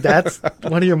was like, that's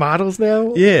one of your models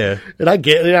now. Yeah. And I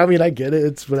get it. I mean, I get it.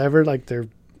 It's whatever. Like they're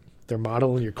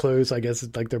modeling your clothes. I guess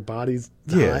it's like their bodies.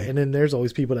 Yeah. Hot. And then there's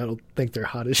always people that'll think they're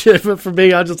hot as shit. But for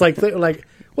me, I just like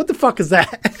what the fuck is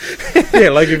that? Yeah,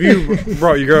 like if you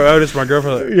brought your girl, oh, this is my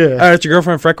girlfriend. Like, Yeah. oh, that's your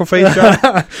girlfriend, freckle face,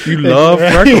 John? You love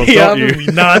freckles, Yeah, don't I'm you? gonna be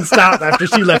nonstop after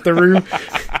she left the room.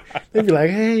 They'd be like,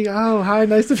 "Hey, oh, hi,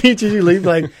 nice to meet you." You leave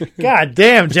like, "God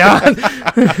damn, John,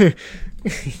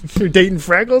 you're dating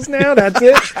freckles now? That's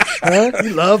it? Huh? You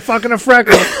love fucking a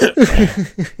freckle?"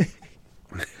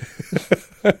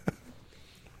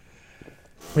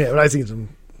 Yeah, but I seen some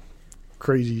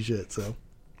crazy shit. So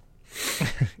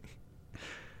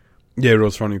Yeah, it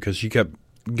was funny because she kept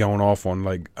going off on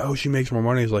like, oh, she makes more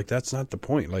money. It's like, that's not the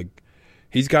point. Like,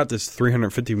 he's got this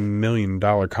 $350 million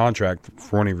contract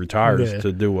for when he retires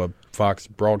to do a Fox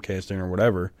broadcasting or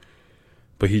whatever,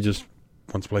 but he just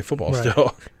wants to play football Right.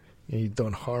 still. yeah, he's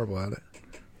doing horrible at it.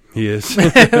 He is.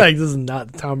 Like this is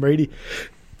not Tom Brady.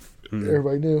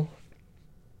 Everybody knew.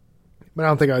 But I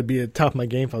don't think I'd be at the top of my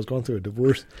game if I was going through a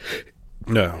divorce.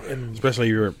 No, especially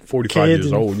if you're 45 Kids years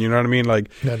and- old. You know what I mean?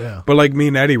 Like, No. but like me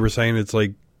and Eddie were saying, it's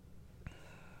like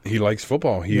he likes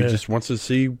football. He Yeah. just wants to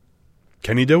see,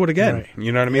 can he do it again? Right.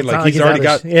 You know what I mean? It's Like not he's already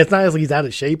got. it's not like he's out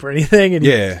of shape or anything. And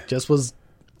Yeah. he just was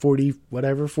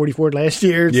 44 last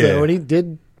year. Yeah. So, and he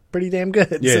did pretty damn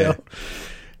good. Yeah. So,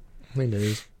 who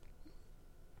knows?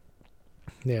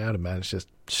 Yeah, I'd imagine it's just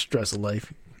stress of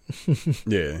life.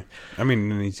 Yeah, I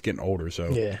mean, and he's getting older, so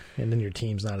Yeah. And then your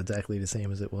team's not exactly the same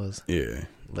as it was yeah.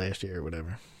 last year or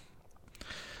whatever.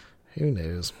 Who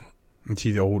knows? And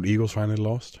see, the old Eagles finally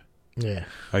lost. Yeah.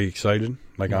 Are you excited?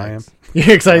 Like I am.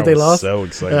 You're excited I they was lost? So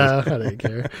excited. I didn't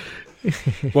care.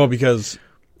 Well, because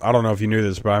I don't know if you knew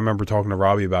this, but I remember talking to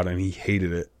Robbie about it, and he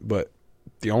hated it. But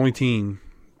the only team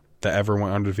that ever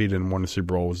went undefeated and won the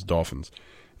Super Bowl was the Dolphins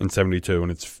in '72, and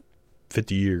it's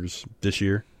 50 years this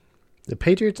year. The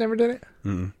Patriots never did it?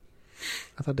 Mm-mm.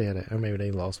 I thought they had it. Or maybe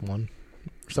they lost one.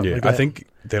 Or something like that. I think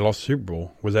they lost the Super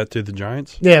Bowl. Was that to the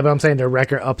Giants? Yeah, but I'm saying their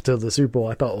record up to the Super Bowl,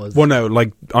 I thought was... Well, no,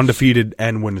 like undefeated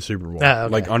and win the Super Bowl. Okay,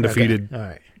 like undefeated All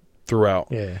right. throughout.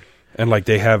 Yeah. And like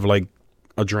they have like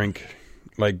a drink,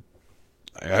 like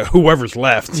whoever's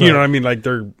left. You know what I mean? Like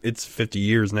it's 50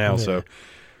 years now. Yeah. So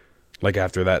like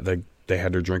after that, they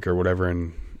had their drink or whatever.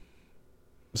 And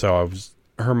so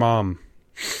her mom,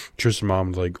 Tristan's mom,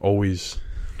 was like always,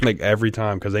 like every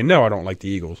time, because they know I don't like the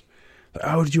Eagles. Like,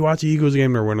 oh, did you watch the Eagles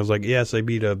game or when? I was like, yes, they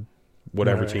beat a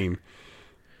whatever team.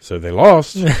 So they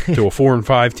lost to a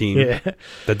 4-5 team that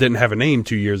didn't have a name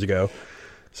 2 years ago.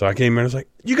 So I came in and was like,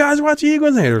 you guys watch the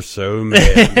Eagles? And they were so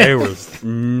mad. They were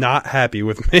not happy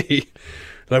with me.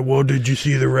 Like, well, did you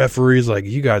see the referees? Like,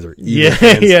 you guys are Eagles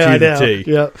fans to the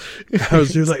T. Yep.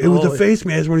 She was like, it was a face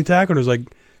mask when he tackled. It was like,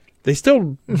 they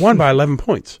still won by 11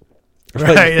 points.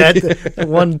 Right. That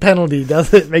one penalty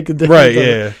doesn't make a difference. Right,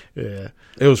 yeah. Yeah.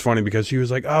 It was funny because she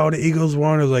was like, oh, the Eagles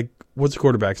won. I was like, what's the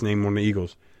quarterback's name on the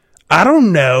Eagles? I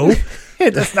don't know.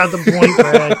 That's not the point,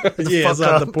 Brad. That's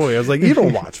not the point. I was like, you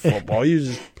don't watch football. You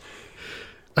just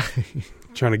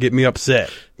trying to get me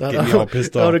upset. Get me all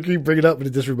pissed off. I want to keep bringing it up, but it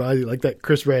just reminds me, like that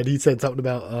Chris Rand, he said something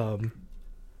about,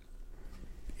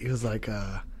 he was like,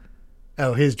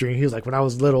 his dream. He was like, when I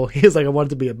was little, he was like, I wanted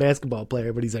to be a basketball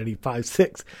player, but he's only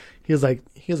 5'6". He was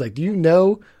like, do you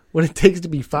know what it takes to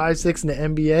be 5'6"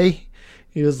 in the NBA?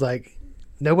 He was like,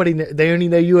 they only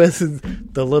know you as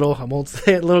the little, I won't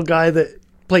say it, little guy that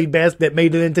played basketball that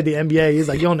made it into the NBA. He's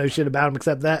like, you don't know shit about him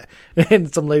except that.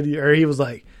 And some lady, or he was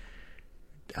like,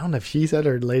 I don't know if she said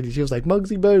or the lady, she was like,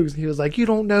 Muggsy Bogues. He was like, you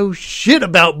don't know shit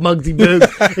about Muggsy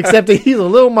Bogues except that he's a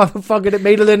little motherfucker that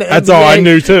made it in the NBA. That's all I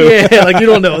knew too. Yeah, like you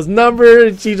don't know his number.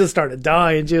 And she just started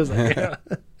dying. She was like, yeah.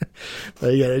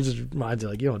 But yeah, it just reminds you,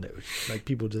 like, you don't know. Like,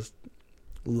 people just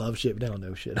love shit, but they don't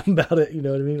know shit about it. You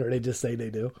know what I mean? Or they just say they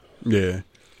do. Yeah.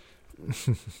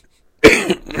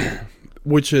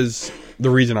 Which is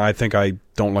the reason I think I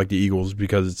don't like the Eagles,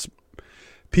 because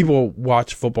people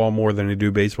watch football more than they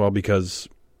do baseball because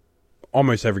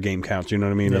almost every game counts. You know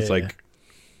what I mean? That's like,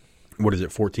 what is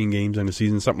it, 14 games in a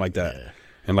season, something like that. Yeah.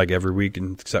 And like every week,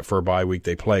 except for a bye week,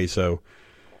 they play. So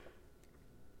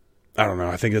I don't know.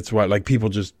 I think that's why like people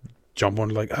just jump on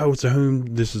like, oh, it's a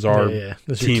home. This is our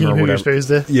This team or who whatever. you're supposed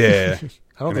to. Yeah.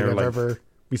 I don't think I've ever,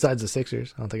 besides the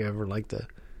Sixers, I don't think I ever liked the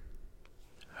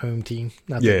home team.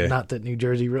 Not that New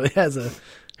Jersey really has a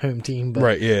home team, but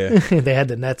right, yeah. they had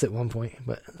the Nets at one point,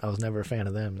 but I was never a fan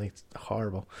of them. They're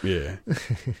horrible. Yeah.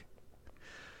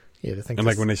 Yeah, to think and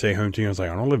like when they say home team, I was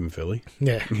like, I don't live in Philly.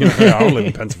 Yeah. You know, I don't live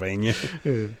in Pennsylvania.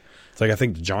 It's like I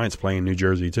think the Giants play in New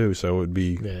Jersey too, so it would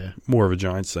be more of a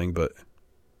Giants thing, but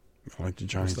I don't like the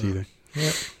Giants either.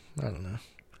 Yeah, I don't know.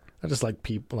 I just like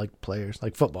people, like players,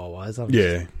 like football wise. I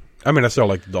mean, I still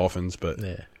like the Dolphins, but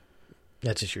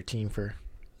that's just your team for.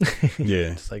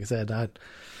 Yeah, just like I said,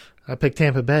 I picked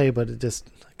Tampa Bay, but it just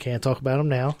I can't talk about them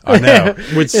now. I know,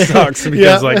 which sucks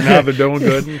because like now they're doing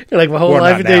good. Like my whole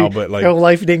life, my whole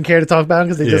life you didn't care to talk about them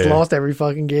because they just lost every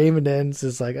fucking game, and then it's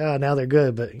just like, oh, now they're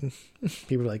good. But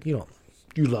people are like, you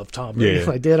love Tom Brady. Yeah.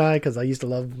 Like, did I? Because I used to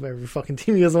love every fucking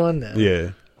team he was on. No.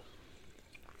 Yeah.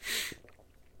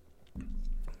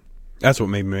 That's what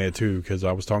made me mad too, because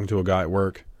I was talking to a guy at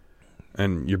work,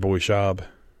 and your boy Shab,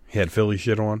 he had Philly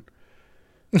shit on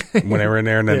when they were in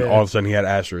there, and then all of a sudden he had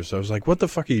Astros. So I was like, "What the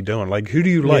fuck are you doing? Like, who do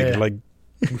you like? Yeah. Like,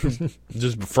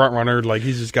 just front runner? Like,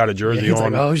 he's just got a jersey he's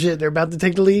on? Like, oh shit, they're about to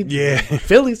take the lead. Yeah,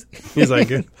 Phillies. He's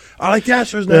like, I like the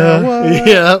Astros now.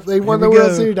 Yeah, they won the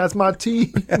World Series. That's my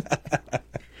team.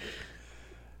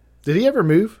 Did he ever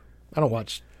move? I don't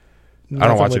watch. I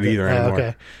don't watch it either anymore.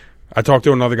 Okay. I talked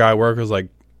to another guy at work. I was like,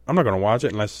 I'm not going to watch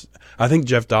it unless I think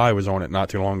Jeff Dye was on it not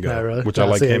too long ago, really? which I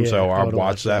like him, so I I'll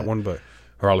watch that one,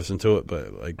 or I'll listen to it.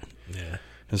 But like,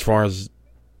 as far as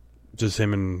just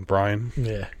him and Brian,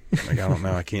 like I don't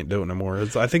know, I can't do it no more.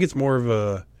 I think it's more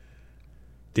of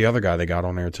the other guy they got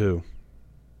on there too,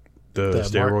 the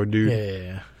steroid dude.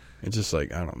 Yeah. It's just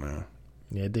like I don't know.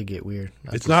 Yeah, it did get weird.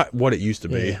 It's not what it used to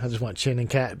be. Yeah, I just want Chin and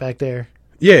Cat back there.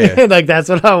 Yeah, like that's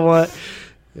what I want,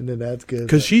 and then that's good.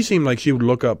 Because she seemed like she would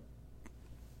look up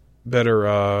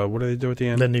better. What do they do at the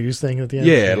end? The news thing at the end.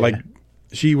 Yeah, like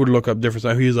she would look up different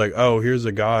stuff. He's like, "Oh, here's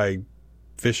a guy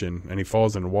fishing, and he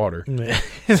falls in the water."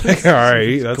 It's like, all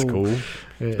right, that's cool.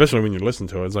 Yeah. Especially when you listen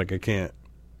to it, it's like I can't.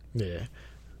 Yeah.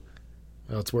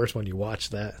 Well, it's worse when you watch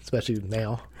that, especially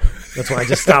now. That's why I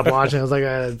just stopped watching. I was like,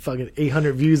 I had fucking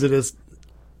 800 views of this,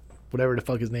 whatever the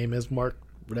fuck his name is, Mark,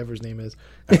 whatever his name is.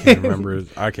 I can't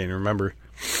remember.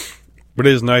 But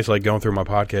it is nice, like, going through my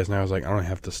podcast now. I was like, I don't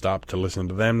have to stop to listen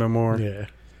to them no more. Yeah.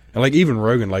 And like even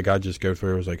Rogan, like I just go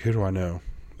through. I was like, who do I know?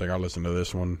 Like I listen to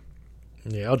this one.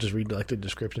 Yeah, I'll just read like the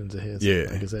descriptions of his. Yeah,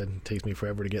 like I said, it takes me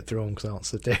forever to get through them because I don't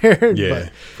sit there. Yeah,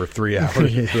 for 3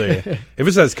 hours. Yeah. If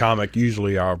it says comic,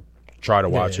 usually I'll try to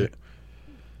watch it.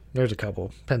 There's a couple.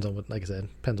 Depends on what, like I said,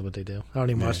 depends on what they do. I don't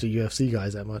even watch the UFC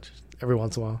guys that much. Every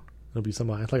once in a while, there'll be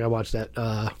somebody. Like I watched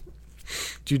that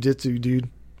jiu-jitsu dude.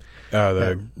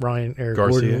 The Ryan or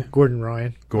Garcia? Gordon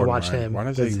Ryan. Gordon I watched Ryan. him. Why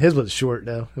does he- His was short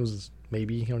though. It was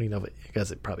maybe I don't even know if it. I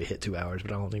guess it probably hit 2 hours,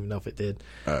 but I don't even know if it did.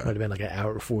 Might have been like an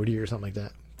hour 40 or something like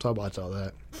that. So I watched all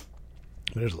that.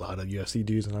 There's a lot of UFC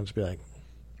dudes, and I'll just be like,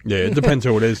 Yeah, it depends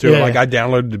who it is too. Yeah. Like I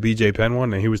downloaded the BJ Penn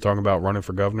one, and he was talking about running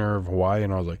for governor of Hawaii,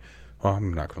 and I was like, "Oh,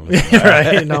 I'm not going to listen." To that.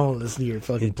 right? No, I don't listen to your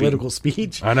fucking political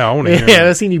speech. I know. I want to hear. Yeah, him.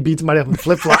 I've seen you beat somebody up in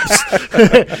flip flops. Like,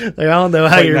 I don't know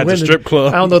how Fighting you're at the winning. strip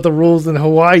club. I don't know what the rules in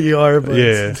Hawaii are, but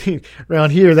Yeah. around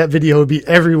here, that video would be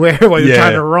everywhere while you're Yeah.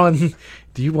 trying to run.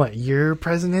 Do you want your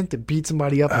president to beat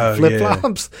somebody up in flip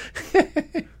flops?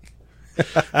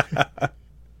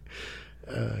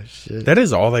 Oh shit! That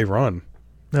is all they run,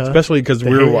 No. especially because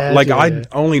we They were had like you, I yeah.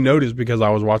 only noticed because I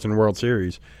was watching the World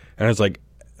Series, and it's like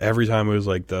every time it was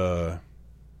like the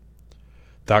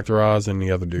Dr. Oz and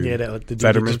the other dude, Yeah, that the dude that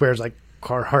Fetterman. just wears like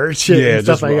Carhartt shit. Yeah, and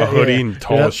stuff just like a that. hoodie Yeah. and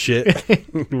tall Yep. as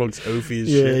shit. Looks oafy as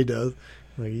Yeah, shit. he does.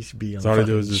 Like he should be on. So all they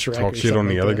do fucking is just Shrek talk or shit on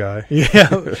something the like other that. guy.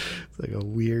 Yeah, it's like a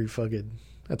weird fucking.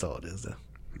 That's all it is, though.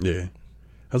 Yeah,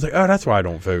 I was like, oh, that's why I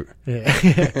don't vote. Yeah,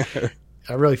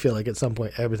 I really feel like at some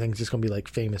point everything's just gonna be like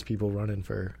famous people running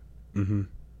for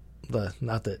the.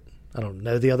 Not that I don't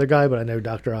know the other guy, but I know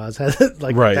Dr. Oz has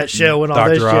like Right, that show and all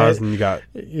Dr. that Oz, shit. and you got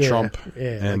Yeah, Trump, yeah,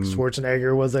 and like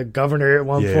Schwarzenegger was a governor at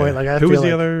one yeah. point. Like I Who feel was like,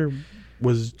 the other?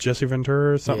 Was Jesse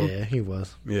Ventura or something? Yeah, he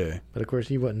was. Yeah. But of course,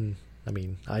 he wasn't. I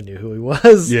mean, I knew who he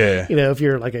was. Yeah. You know, if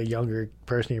you're like a younger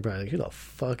person, you're probably like, who the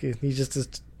fuck is he's just a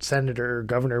senator or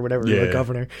governor or whatever. Yeah. Like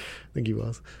governor, I think he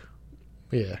was.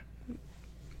 But yeah.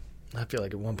 I feel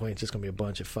like at one point it's just going to be a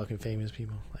bunch of fucking famous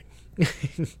people. Like,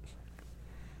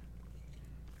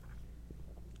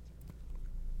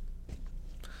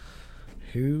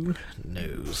 who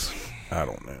knows? I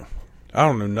don't know. I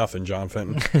don't know nothing, John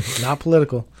Fenton. Not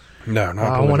political. No, not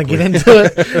I don't want to politically.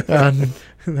 get into it.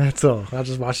 That's all. I'll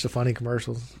just watch the funny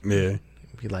commercials. Yeah.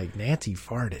 Be like, Nancy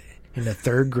farted in the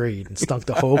 3rd grade and stunk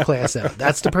the whole class out.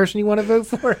 That's the person you want to vote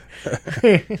for?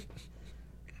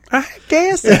 I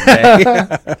guess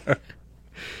that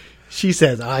She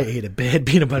says, I ate a bad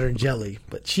peanut butter and jelly,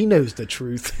 but she knows the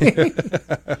truth.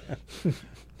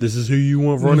 This is who you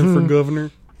want running for governor?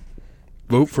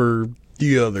 Vote for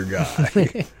the other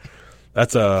guy.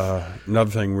 That's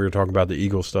another thing we were talking about, the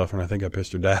Eagles stuff, and I think I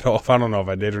pissed her dad off. I don't know if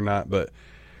I did or not, but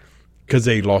because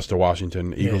they lost to Washington,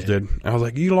 the Eagles did. And I was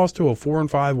like, you lost to a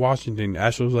 4-5 Washington.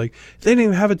 Ashley was like, they didn't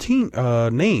even have a team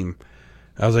name.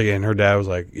 I was like, and her dad was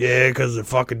like, yeah, because the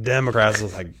fucking Democrats. I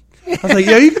was like,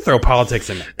 yeah, you can throw politics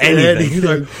into anything. He's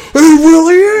like, it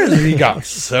really is. And he got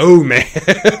so mad.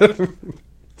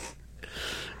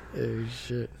 Oh,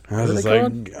 shit. I was What are just they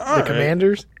like, called? all The right.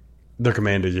 Commanders? The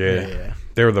Commanders, yeah. Yeah.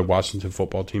 They were the Washington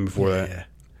football team before that. Yeah.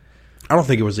 I don't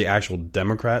think it was the actual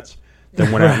Democrats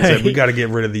that went out and said, we Right. got to get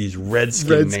rid of these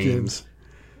Redskins names.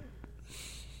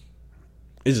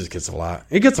 It just gets a lot.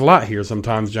 It gets a lot here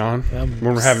sometimes, John. When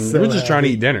we're having, so we're just trying to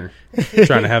eat dinner.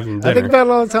 Trying to have some I think dinner. about it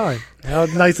all the time. How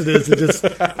nice it is to just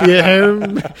be at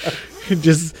home.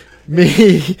 Just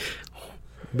me,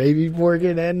 maybe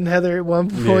Morgan and Heather at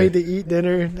one point to eat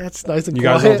dinner. That's nice and You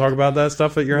quiet. guys don't talk about that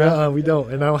stuff at your house? No, we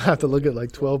don't. And I don't have to look at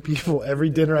like 12 people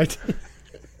every dinner I take.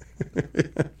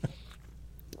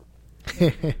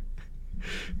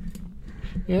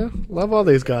 Yeah, love all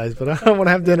these guys, but I don't want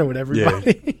to have dinner with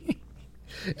everybody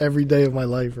every day of my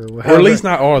life, or Or at least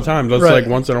not all the time. Just Right. like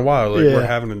once in a while, like Yeah. we're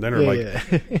having a dinner. Yeah,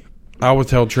 like yeah. I would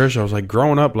tell Trish, I was like,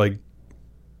 growing up, like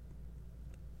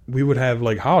we would have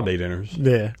like holiday dinners.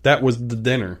 Yeah, That was the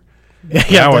dinner. yeah.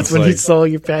 Now That's it's when you like- saw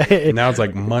your fat. And now it's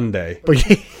like Monday.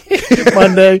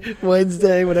 Monday,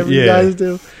 Wednesday, whatever you Yeah. guys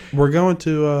do. We're going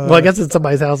to. Well, I guess it's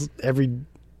somebody's house every.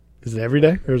 Is it every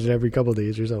day, or is it every couple of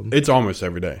days, or something? It's almost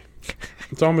every day.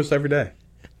 It's almost every day.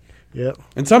 Yep.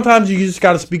 And sometimes you just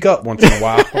got to speak up once in a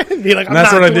while. Be like, And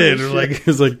that's what I did. It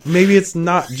was like maybe it's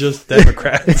not just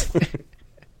Democrats.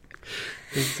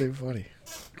 It's so funny.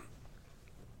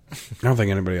 I don't think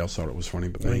anybody else thought it was funny,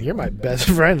 but I mean, me. you're my best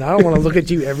friend. I don't want to look at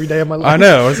you every day of my life. I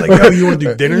know. It's like, oh, you want to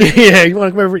do dinner? Yeah, you want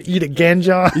to come over and eat again,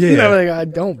 John? Yeah. You know, like, I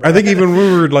don't. Bro. I think even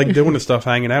when we were like doing the stuff,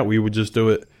 hanging out, we would just do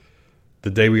it the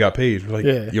day we got paid. Like,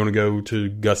 Yeah. you want to go to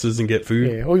Gus's and get food?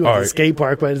 Yeah, or you went All to the right. skate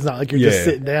park, but it's not like you're Yeah. just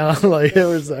sitting down. Like it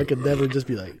was, I could never just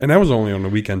be like, And that was only on the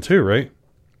weekend too, right?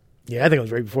 yeah, I think it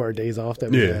was right before our days off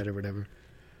that we Yeah. had or whatever.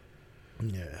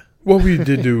 Yeah, Well, we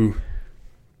did do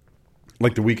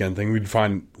like the weekend thing. We'd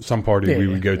find some party we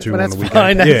would go to on the weekend.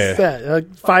 Fine, that's that.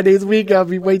 Like 5 days a week,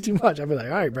 that'd be way too much. I'd be like,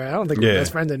 all right, bro, I don't think we're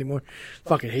best friends anymore.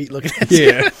 Fucking hate looking at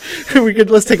you.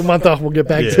 Let's take a month off. We'll get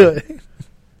back to it.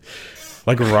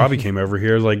 Like when Robbie came over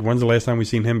here, like when's the last time we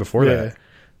seen him before that?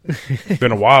 It's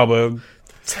been a while, but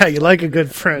that's how you like a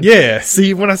good friend. Yeah. See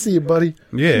you when I see you, buddy.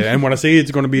 Yeah, and when I see you, it's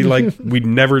going to be like we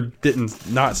never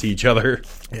didn't not see each other.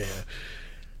 Yeah.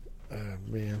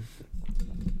 Man.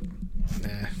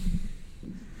 Nah.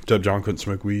 Except John couldn't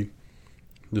smoke weed.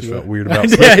 Just felt weird about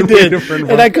smoking I did. weed.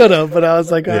 And I could have, but I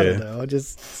was like, I don't know.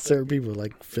 Just certain people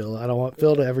like Phil. I don't want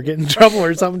Phil to ever get in trouble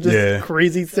or something. Just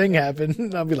crazy thing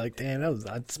happen. I'll be like, damn,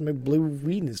 I smoked blue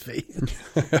weed in his face.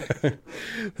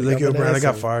 Like, yo, Brad, I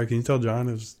got fired. Can you tell John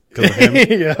it was because of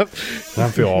him? Yep.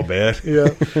 I feel all bad.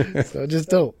 Yeah. So I just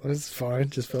don't. It's fine.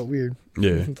 Just felt weird.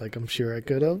 Yeah. It's like I'm sure I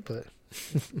could have, but.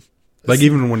 Like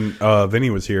even when Vinny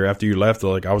was here after you left,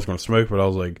 like I was going to smoke, but I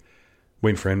was like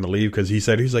waiting for him to leave because he's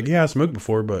like, yeah, I smoked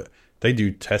before, but they do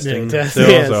testing still. So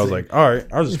I was like, all right,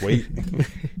 I'll just wait.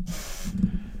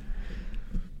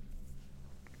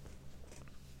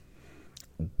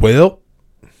 Well,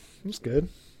 it's good.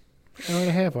 Hour and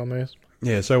a half almost.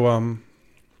 Yeah. So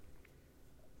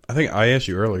I think I asked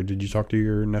you earlier. Did you talk to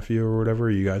your nephew or whatever?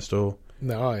 Are you guys still?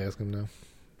 No, I'll ask him now.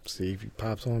 See if he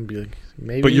pops on. Be like,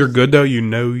 maybe. But you're good though. You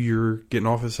know you're getting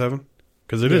off at 7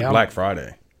 because it is Black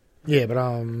Friday. Yeah, but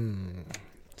I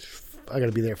got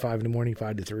to be there at 5 in the morning,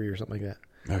 5 to 3 or something like that.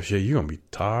 Oh shit, you're gonna be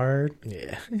tired.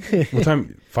 Yeah. What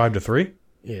time? 5 to 3.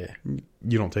 Yeah.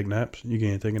 You don't take naps. You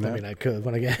can't take a nap. I mean, I could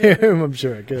when I get home. I'm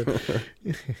sure I could.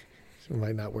 It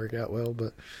might not work out well,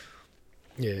 but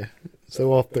yeah.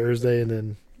 So off Thursday and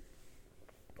then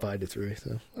 5 to 3.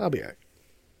 So I'll be all right.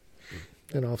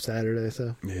 And off Saturday,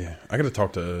 so. Yeah. I got to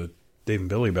talk to Dave and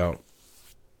Billy about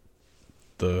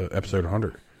the episode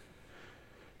 100.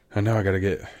 I know I got to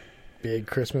get... Big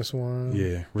Christmas one.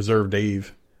 Yeah. Reserve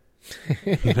Dave.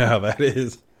 You know how that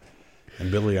is.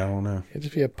 And Billy, I don't know. It'd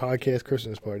just be a podcast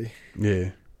Christmas party.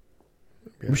 Yeah.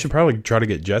 We should probably try to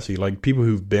get Jesse. Like, people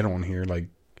who've been on here, like,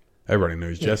 everybody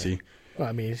knows Jesse. Well,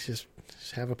 I mean, it's just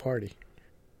have a party.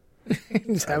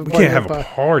 Just have a party. We can't have a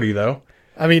party, though.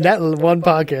 I mean, that one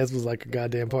podcast was like a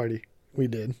goddamn party. We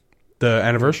did. The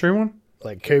anniversary one?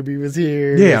 Like, Kobe was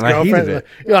here. Yeah, and I hated it.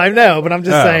 Yeah, I know, but I'm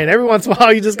just saying, every once in a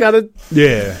while, you just gotta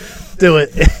do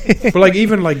it. But, like,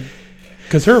 even, like,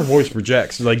 because her voice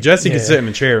projects. Like, Jesse can sit in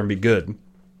a chair and be good.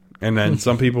 And then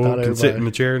some people can sit in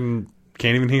the chair and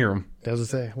can't even hear them. I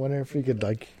was going to say, I wonder if we could,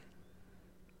 like,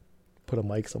 put a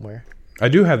mic somewhere. I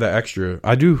do have the extra.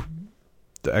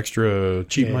 The extra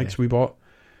cheap mics we bought.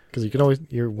 Because you can always,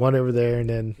 you're one over there, and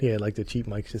then, like the cheap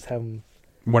mics, just have them.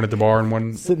 One at the bar and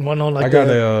one. Sitting one on, like,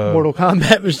 the Mortal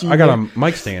Kombat machine. I got a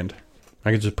mic stand.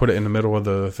 I could just put it in the middle of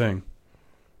the thing.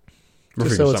 We're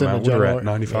figuring something out. We're at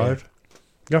 95.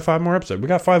 We got 5 more episodes. We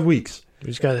got 5 weeks. We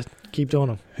just got to keep doing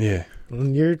them. Yeah.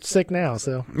 And you're sick now,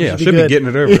 so. Yeah, I should be getting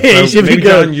it over. Yeah, you should be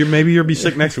good. Maybe you'll be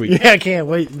sick next week. Yeah, I can't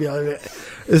wait to be like,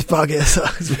 this podcast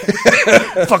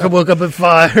sucks. Fucking woke up at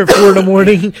 5 or 4 in the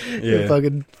morning. Yeah.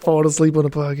 Fucking falling asleep on the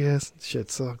podcast.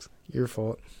 Shit sucks. Your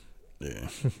fault. Yeah.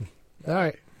 All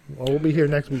right. Well, we'll be here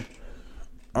next week.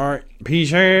 All right.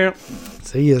 Peace out.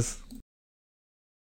 See yas.